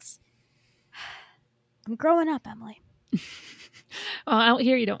it's I'm growing up, Emily. Well, out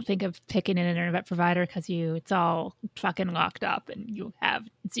here you don't think of picking an internet provider because it's all fucking locked up and you have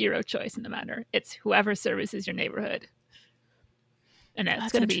zero choice in the matter. It's whoever services your neighborhood. And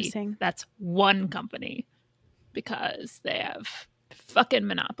that's going to be, that's one company because they have fucking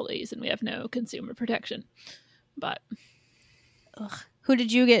monopolies and we have no consumer protection. But who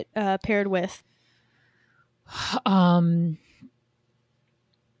did you get paired with? Optum,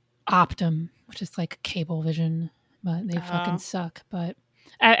 which is like Cablevision, but they fucking suck. But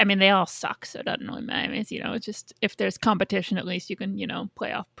I mean, they all suck, so it doesn't really matter. I mean, it's, you know, it's just if there's competition, at least you can, you know,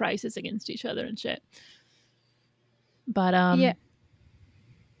 play off prices against each other and shit. But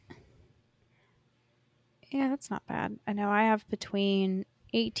yeah, that's not bad. I know I have between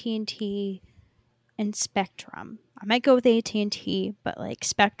AT&T and Spectrum. I might go with AT&T, but like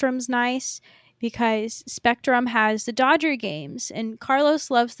Spectrum's nice because Spectrum has the Dodger games and Carlos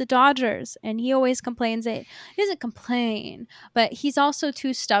loves the Dodgers and he always complains that he doesn't complain, but he's also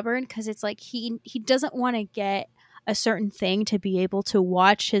too stubborn because it's like he doesn't want to get a certain thing to be able to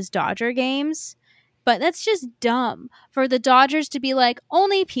watch his Dodger games. But that's just dumb for the Dodgers to be like,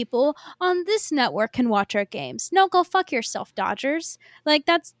 only people on this network can watch our games. No, go fuck yourself, Dodgers. Like,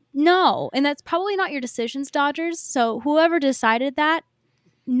 that's no. And that's probably not your decisions, Dodgers. So whoever decided that,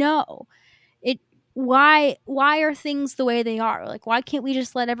 no. Why are things the way they are? Like, why can't we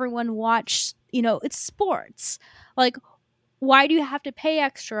just let everyone watch, you know, it's sports. Like, why do you have to pay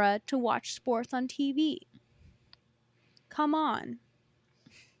extra to watch sports on TV? Come on.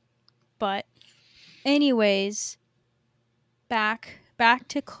 But anyways, back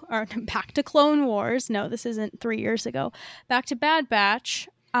to Clone Wars. No, this isn't 3 years ago. Back to Bad Batch.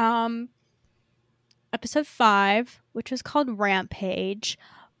 Episode 5, which is called Rampage.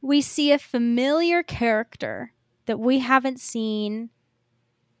 We see a familiar character that we haven't seen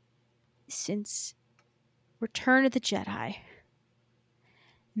since Return of the Jedi.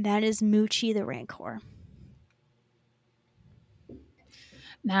 And that is Moochie the Rancor.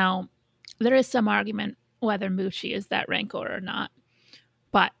 Now, there is some argument whether Moochie is that Rancor or not,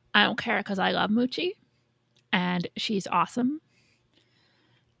 but I don't care because I love Moochie, and she's awesome,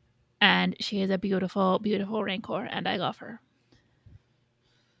 and she is a beautiful, beautiful Rancor, and I love her.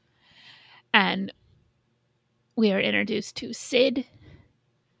 And we are introduced to Sid,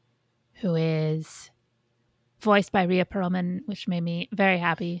 who is voiced by Rhea Perlman, which made me very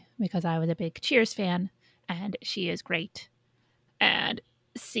happy because I was a big Cheers fan, and she is great. And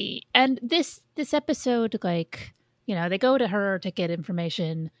this episode, like, you know, they go to her to get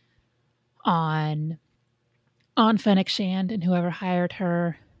information on Fennec Shand and whoever hired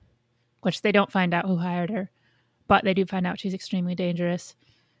her, which they don't find out who hired her, but they do find out she's extremely dangerous.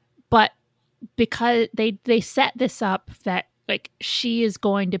 But because they set this up that, like, she is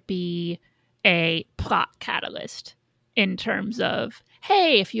going to be a plot catalyst in terms of,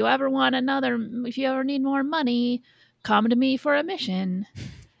 hey, if you ever need more money, come to me for a mission.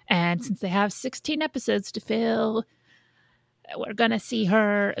 And since they have 16 episodes to fill, we're going to see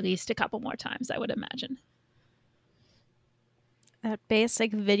her at least a couple more times, I would imagine. That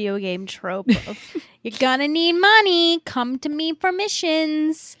basic video game trope of, you're gonna need money, come to me for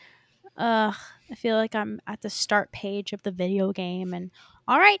missions. I feel like I'm at the start page of the video game and,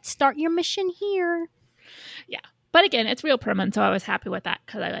 all right, start your mission here. Yeah. But again, it's Rhea Perlman, so I was happy with that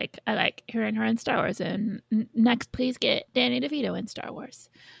because I like hearing her in Star Wars. And next, please get Danny DeVito in Star Wars.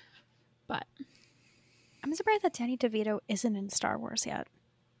 But I'm surprised that Danny DeVito isn't in Star Wars yet.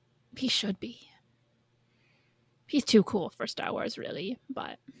 He should be. He's too cool for Star Wars, really.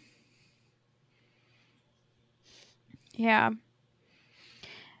 But yeah.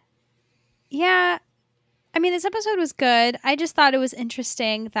 I mean, this episode was good. I just thought it was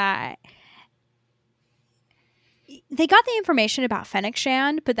interesting that they got the information about Fennec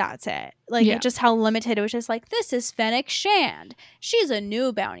Shand, but that's it. Like, just how limited it was. Just like, this is Fennec Shand. She's a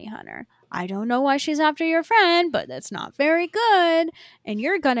new bounty hunter. I don't know why she's after your friend, but that's not very good. And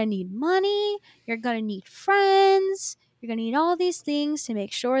you're going to need money. You're going to need friends. You're going to need all these things to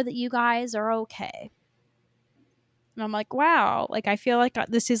make sure that you guys are okay. And I'm like, wow. Like, I feel like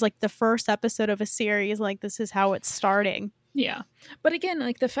this is like the first episode of a series. Like, this is how it's starting. Yeah. But again,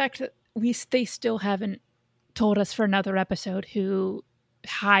 like, the fact that they still haven't told us for another episode who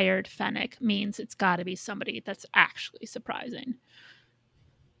hired Fennec means it's got to be somebody that's actually surprising.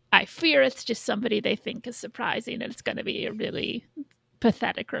 I fear it's just somebody they think is surprising and it's going to be a really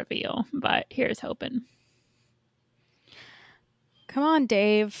pathetic reveal, but here's hoping. Come on,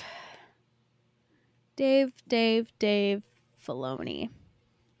 Dave. Dave Filoni.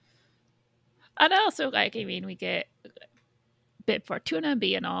 And also, like, I mean, we get Bib Fortuna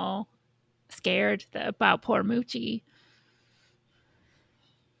being all scared about poor Moochie.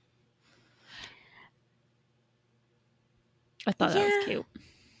 I thought that was cute.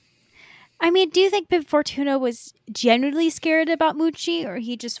 I mean, do you think Bib Fortuna was genuinely scared about Moochie, or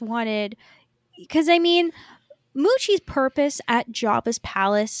he just wanted... Because, I mean, Moochie's purpose at Jabba's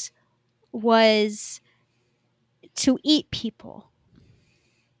palace was to eat people.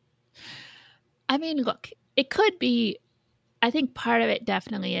 I mean, look, it could be... I think part of it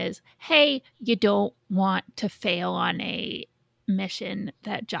definitely is, hey, you don't want to fail on a mission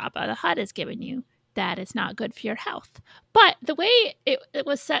that Jabba the Hutt has given you. That is not good for your health. But the way it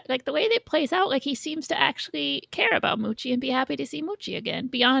was set, like the way it plays out, like he seems to actually care about Moochie and be happy to see Moochie again.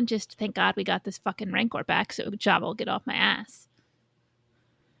 Beyond just, thank God we got this fucking Rancor back so Jabba will get off my ass.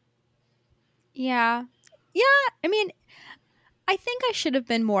 Yeah. I mean, I think I should have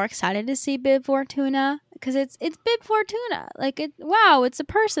been more excited to see Bib Fortuna because it's Bib Fortuna. Like, it's a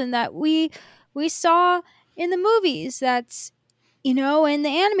person that we saw in the movies. That's, you know, in the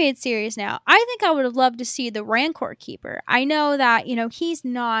animated series now. I think I would have loved to see the Rancor Keeper. I know that, you know, he's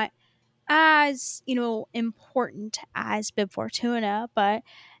not as, you know, important as Bib Fortuna, but,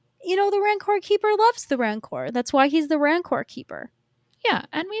 you know, the Rancor Keeper loves the Rancor. That's why he's the Rancor Keeper. Yeah,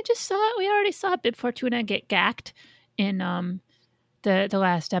 and we already saw Bib Fortuna get gacked in the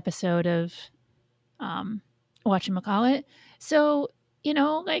last episode of whatchamacallit. So, you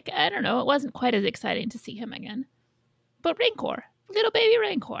know, like, I don't know, it wasn't quite as exciting to see him again. But Rancor, little baby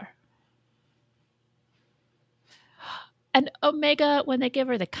Rancor. And Omega, when they give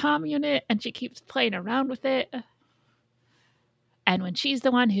her the comm unit and she keeps playing around with it. And when she's the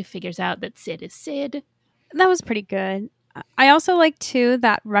one who figures out that Sid is Sid. That was pretty good. I also like, too,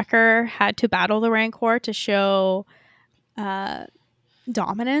 that Wrecker had to battle the Rancor to show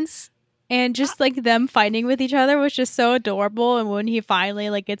dominance. And just like them fighting with each other was just so adorable. And when he finally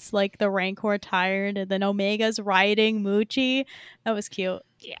like gets like the Rancor tired and then Omega's riding Moochie, that was cute.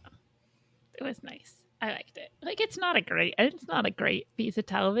 Yeah, it was nice. I liked it. Like it's not a great piece of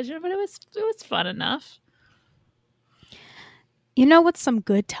television, but it was fun enough. You know what's some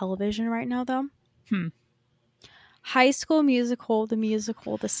good television right now though? High School Musical,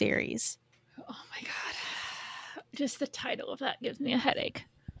 the series. Oh my god. Just the title of that gives me a headache.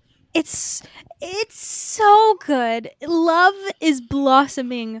 It's so good. Love is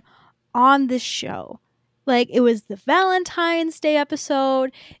blossoming on this show. Like it was the Valentine's Day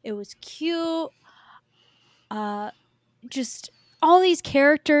episode. It was cute. Just all these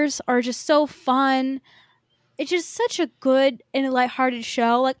characters are just so fun. It's just such a good and lighthearted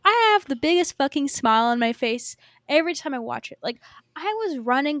show. Like I have the biggest fucking smile on my face every time I watch it. Like I was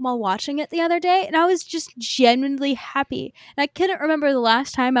running while watching it the other day and I was just genuinely happy. And I couldn't remember the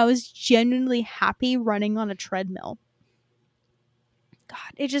last time I was genuinely happy running on a treadmill.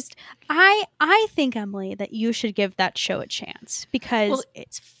 God, it just I think, Emily, that you should give that show a chance because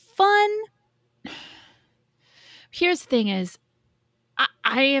it's fun. Here's the thing is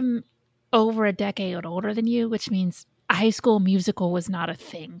I am over a decade older than you, which means High School Musical was not a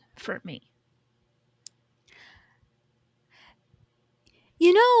thing for me.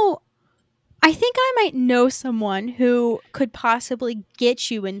 You know, I think I might know someone who could possibly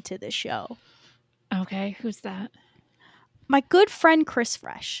get you into the show. Okay, who's that? My good friend Chris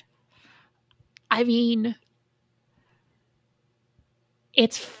Fresh. I mean,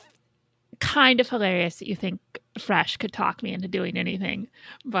 it's kind of hilarious that you think Fresh could talk me into doing anything,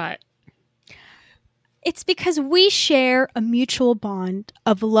 but it's because we share a mutual bond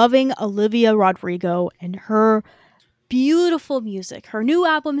of loving Olivia Rodrigo and her beautiful music. Her new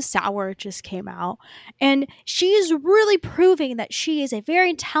album Sour just came out, and she is really proving that she is a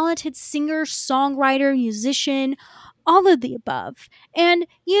very talented singer, songwriter, musician, all of the above. And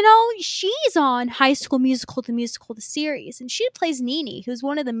you know, she's on High School Musical, the series, and she plays Nini, who's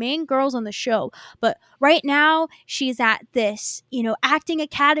one of the main girls on the show. But right now she's at this, acting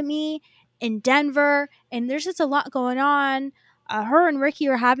academy in Denver, and there's just a lot going on. Her and Ricky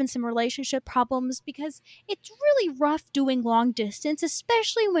are having some relationship problems because it's really rough doing long distance,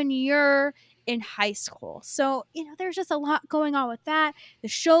 especially when you're in high school. So, there's just a lot going on with that. The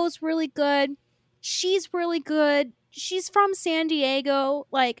show's really good. She's really good. She's from San Diego.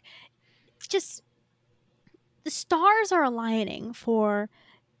 Like, just the stars are aligning for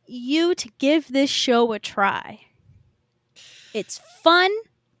you to give this show a try. It's fun.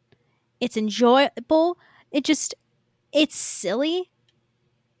 It's enjoyable. It's silly.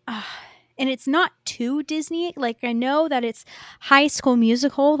 And it's not too Disney. Like, I know that it's High School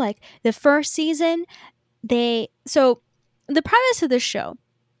Musical. Like, the first season, so the premise of the show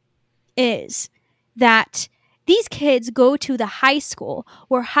is that these kids go to the high school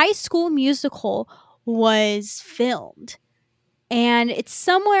where High School Musical was filmed. And it's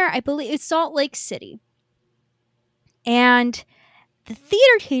somewhere, I believe, it's Salt Lake City. And the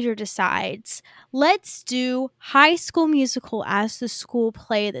theater teacher decides, let's do High School Musical as the school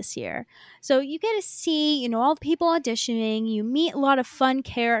play this year. So you get to see, all the people auditioning. You meet a lot of fun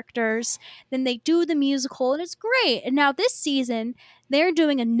characters. Then they do the musical, and it's great. And now this season, they're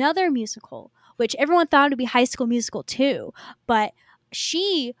doing another musical, which everyone thought would be High School Musical 2. But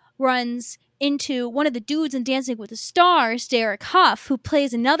she runs into one of the dudes in Dancing with the Stars, Derek Huff, who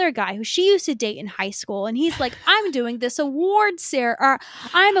plays another guy who she used to date in high school. And he's like, I'm doing this award, or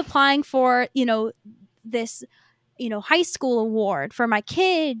I'm applying for, this, high school award for my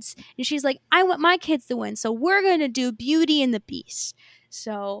kids. And she's like, I want my kids to win. So we're going to do Beauty and the Beast.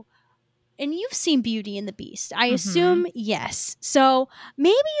 So, and you've seen Beauty and the Beast, I assume. Yes. So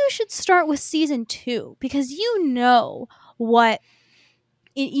maybe you should start with season 2 because you know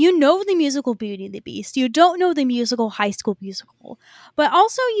the musical Beauty and the Beast. You don't know the musical High School Musical. But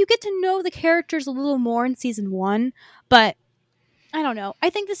also you get to know the characters a little more in season 1. But I don't know. I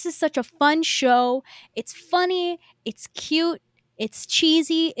think this is such a fun show. It's funny. It's cute. It's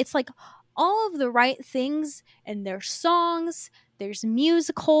cheesy. It's like all of the right things. And there's songs. There's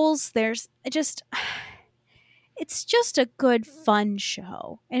musicals. It's just a good, fun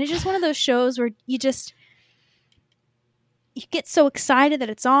show. And it's just one of those shows where you get so excited that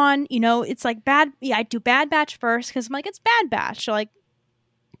it's on. It's like I do Bad Batch first because I'm like, it's Bad Batch. So like,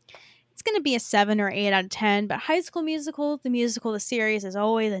 it's going to be a 7 or 8 out of 10. But High School Musical, the series, is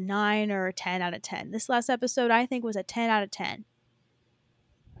always a 9 or a 10 out of 10. This last episode, I think, was a 10 out of 10.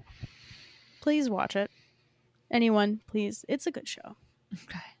 Please watch it. Anyone, please. It's a good show.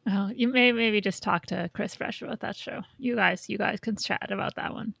 Okay. Well, you may maybe just talk to Chris Fresh about that show. You guys can chat about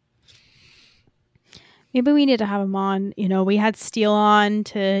that one. Maybe we need to have him on. We had Steele on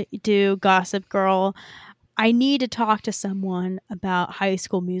to do Gossip Girl. I need to talk to someone about High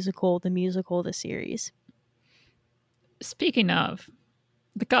School Musical, the series. Speaking of,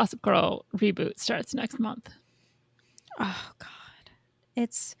 the Gossip Girl reboot starts next month. Oh, God.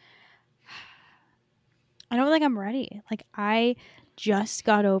 I don't think I'm ready. Like, I just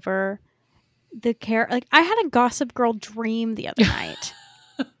got over the care. Like, I had a Gossip Girl dream the other night.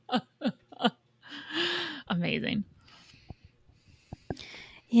 Amazing.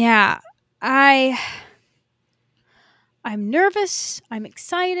 Yeah. I'm nervous. I'm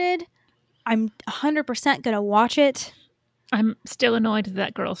excited. I'm 100% going to watch it. I'm still annoyed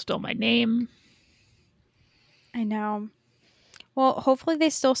that girl stole my name. I know. Well, hopefully they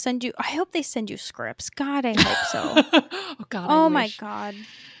still send you. I hope they send you scripts. God, I hope so. Oh, God. Oh, my God.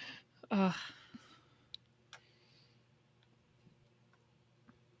 Ugh.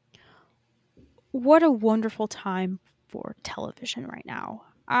 What a wonderful time for television right now.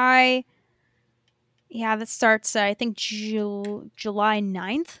 That starts, I think, July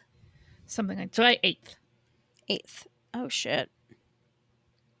 9th? Something like July 8th. 8th. Oh, shit.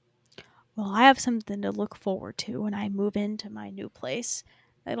 Well, I have something to look forward to when I move into my new place.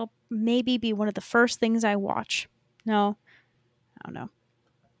 It'll maybe be one of the first things I watch. No, I don't know.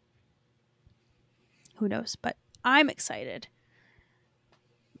 Who knows? But I'm excited.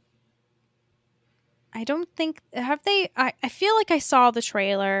 I don't think... Have they... I feel like I saw the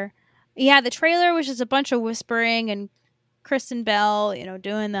trailer. Yeah, the trailer was just a bunch of whispering and Kristen Bell,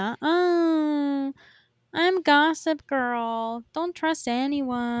 doing the, oh, I'm Gossip Girl. Don't trust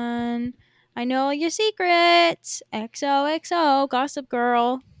anyone. I know your secrets. XOXO, Gossip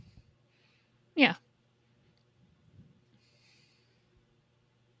Girl. Yeah.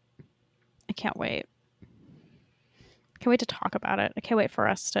 I can't wait. Can't wait to talk about it. I can't wait for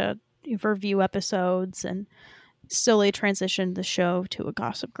us to review episodes and slowly transition the show to a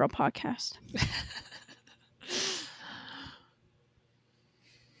Gossip Girl podcast.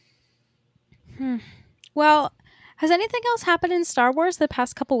 Well, has anything else happened in Star Wars the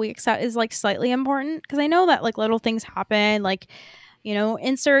past couple weeks that is like slightly important? Because I know that like little things happen, like,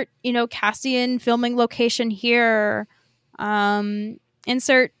 insert, Cassian filming location here.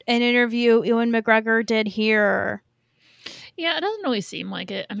 Insert an interview Ewan McGregor did here. Yeah, it doesn't really seem like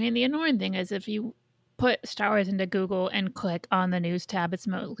it. I mean, the annoying thing is if you put Star Wars into Google and click on the news tab, it's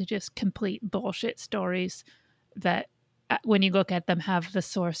mostly just complete bullshit stories that, when you look at them, have the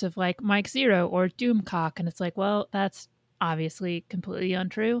source of like Mike Zero or Doomcock, and it's like, well, that's obviously completely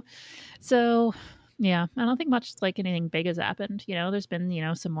untrue. So, yeah, I don't think much like anything big has happened. There's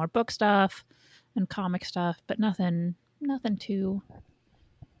been some more book stuff and comic stuff, but nothing too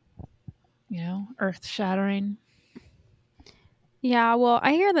earth shattering. Yeah, well,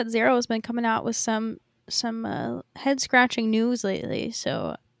 I hear that Zero has been coming out with some head scratching news lately,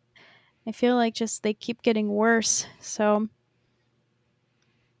 so I feel like just they keep getting worse. So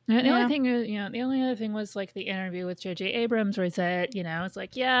the only other thing was like the interview with J.J. Abrams where he said, it's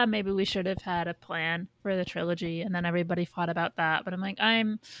like, yeah, maybe we should have had a plan for the trilogy, and then everybody fought about that. But I'm like,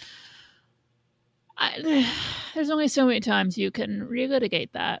 there's only so many times you can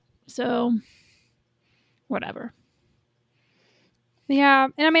relitigate that, so whatever. Yeah,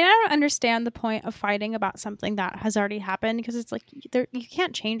 and I mean, I don't understand the point of fighting about something that has already happened, because it's like you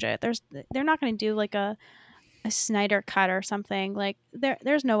can't change it. They're not going to do like a Snyder cut or something. Like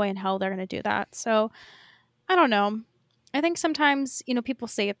there's no way in hell they're going to do that. So I don't know. I think sometimes people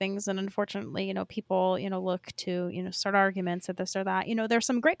say things, and unfortunately people look to start arguments at this or that. There's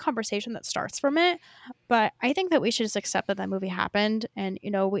some great conversation that starts from it, but I think that we should just accept that movie happened, and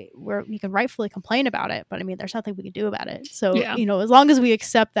we can rightfully complain about it, but I mean there's nothing we can do about it. So Yeah. as long as we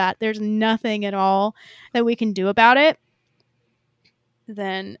accept that there's nothing at all that we can do about it,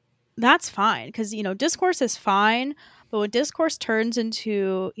 then that's fine, because discourse is fine. But when discourse turns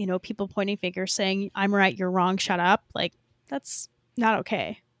into people pointing fingers saying I'm right, you're wrong, shut up, like that's not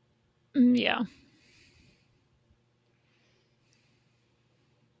okay. Yeah.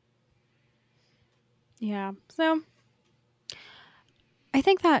 Yeah. So I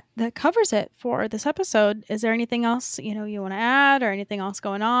think that covers it for this episode. Is there anything else you want to add, or anything else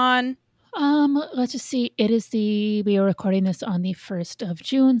going on? Let's just see. We are recording this on the 1st of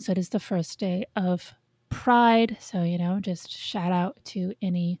June, so it is the first day of Pride. So, just shout out to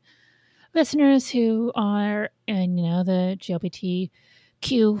any listeners who are in, the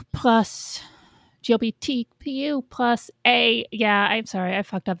LGBTQ plus A. Yeah, I'm sorry, I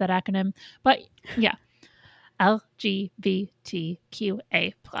fucked up that acronym. But yeah, LGBTQA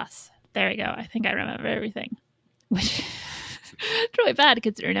plus. There we go. I think I remember everything. Which It's really bad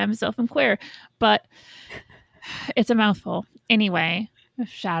considering I'm self and queer, but it's a mouthful. Anyway,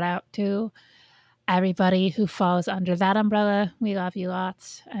 shout out to everybody who falls under that umbrella. We love you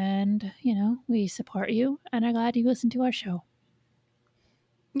lots, and we support you and are glad you listen to our show.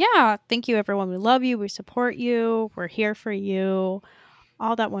 Yeah, thank you everyone. We love you, we support you, we're here for you,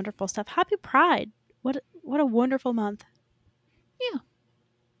 all that wonderful stuff. Happy Pride. What a wonderful month. Yeah.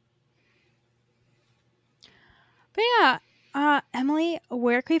 But yeah, Emily,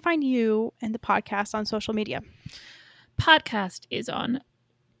 where can we find you and the podcast on social media? Podcast is on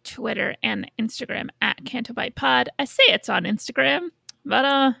Twitter and Instagram at CantoBitePod. I say it's on Instagram, but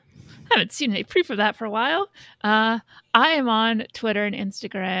I haven't seen any proof of that for a while. I am on Twitter and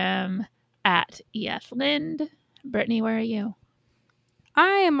Instagram at EFLind. Brittany, where are you? I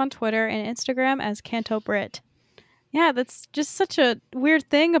am on Twitter and Instagram as CantoBrit. Yeah, that's just such a weird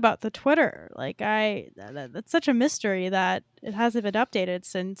thing about the Twitter. Like, that's such a mystery that it hasn't been updated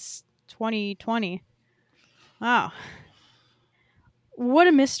since 2020. Wow. What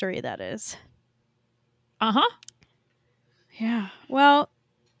a mystery that is. Uh-huh. Yeah. Well,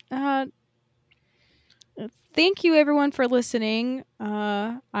 thank you everyone for listening.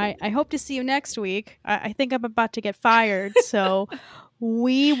 I hope to see you next week. I think I'm about to get fired, so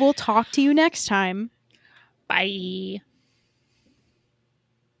we will talk to you next time. Bye.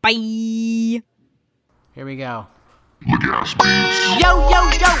 Bye. Here we go. Yo, yo,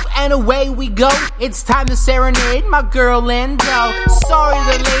 yo, and away we go. It's time to serenade my girl Lindo. Sorry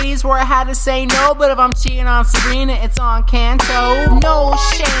to the ladies where I had to say no, but if I'm cheating on Sabrina, it's on Canto. No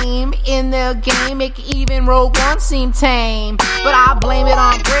shame in the game, it can even Rogue One seem tame. But I blame it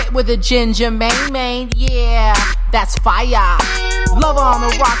on Brit with a ginger main. Yeah, that's fire. Love on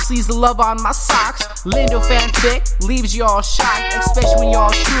the rocks leaves the love on my socks. Lindo fanfic leaves you all shocked, especially when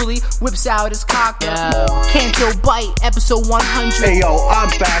y'all truly whips out his cock. Canto Bite, episode 100. Hey yo, I'm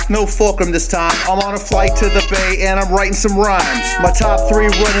back, no fulcrum this time. I'm on a flight to the Bay and I'm writing some rhymes. My top 3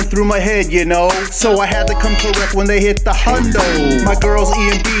 running through my head, so I had to come correct when they hit the hundo. My girls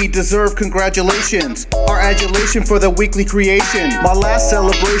E and B deserve congratulations, our adulation for the weekly creation. My last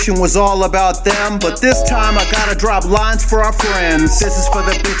celebration was all about them, but this time I gotta drop lines for our friends. This is for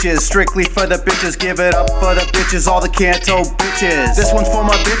the bitches, strictly for the bitches. Give it up for the bitches, all the Canto bitches. This one's for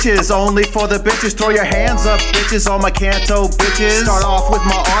my bitches, only for the bitches. Throw your hands up, bitches, all my Canto bitches. Start off with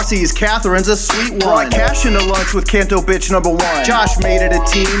my RCs, Catherine's a sweet one. Brought cash into lunch with Canto bitch number 1. Josh made it a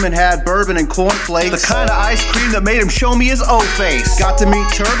team and had bourbon and cornflakes, the kind of ice cream that made him show me his O-face. Got to meet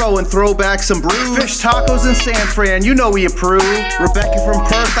Turbo and throw back some brews. Fish tacos in San Fran, we approved. Rebecca from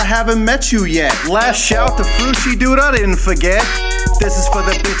Perth, I haven't met you yet. Last shout to Frushi, dude, I didn't forget. This is for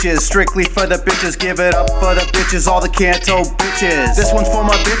the bitches, strictly for the bitches. Give it up for the bitches, all the Canto bitches. This one's for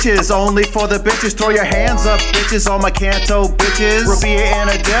my bitches, only for the bitches. Throw your hands up, bitches, all my Canto bitches. Rabia and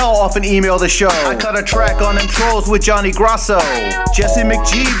Adele often email the show. I cut a track on them trolls with Johnny Grasso. Jessie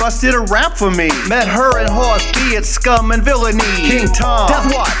McGee busted a rap for me. Met her and Horse B at Scum and Villainy. King Tom,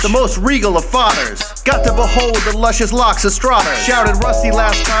 Death Watch, the most regal of fathers. Got to behold the luscious locks of Strata. Shouted Rusty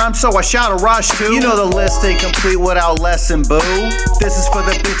last time, so I shout a Raj too. The list ain't complete without Les and Boo. This is for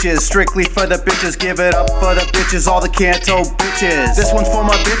the bitches, strictly for the bitches. Give it up for the bitches, all the Canto bitches. This one's for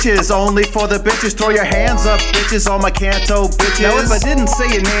my bitches, only for the bitches. Throw your hands up, bitches, all my Canto bitches. Now if I didn't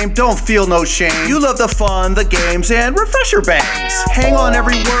say your name, don't feel no shame. You love the fun, the games, and refresher bangs. Hang on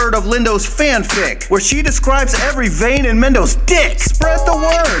every word of Lindo's fanfic, where she describes every vein in Mendo's dick. Spread the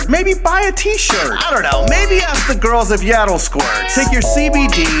word, maybe buy a t-shirt. I don't know, maybe ask the girls if Yaddle squirts. Take your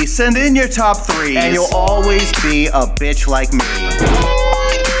CBD, send in your top 3, and you'll always be a bitch like me.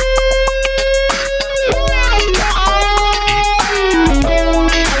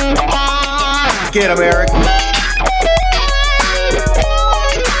 Get him, Eric.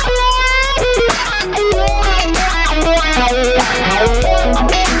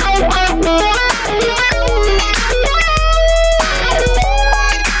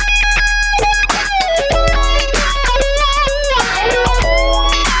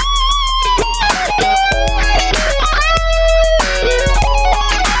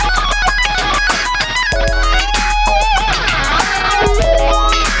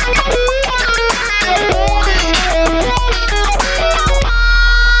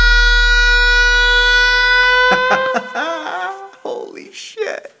 Holy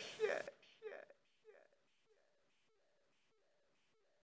shit.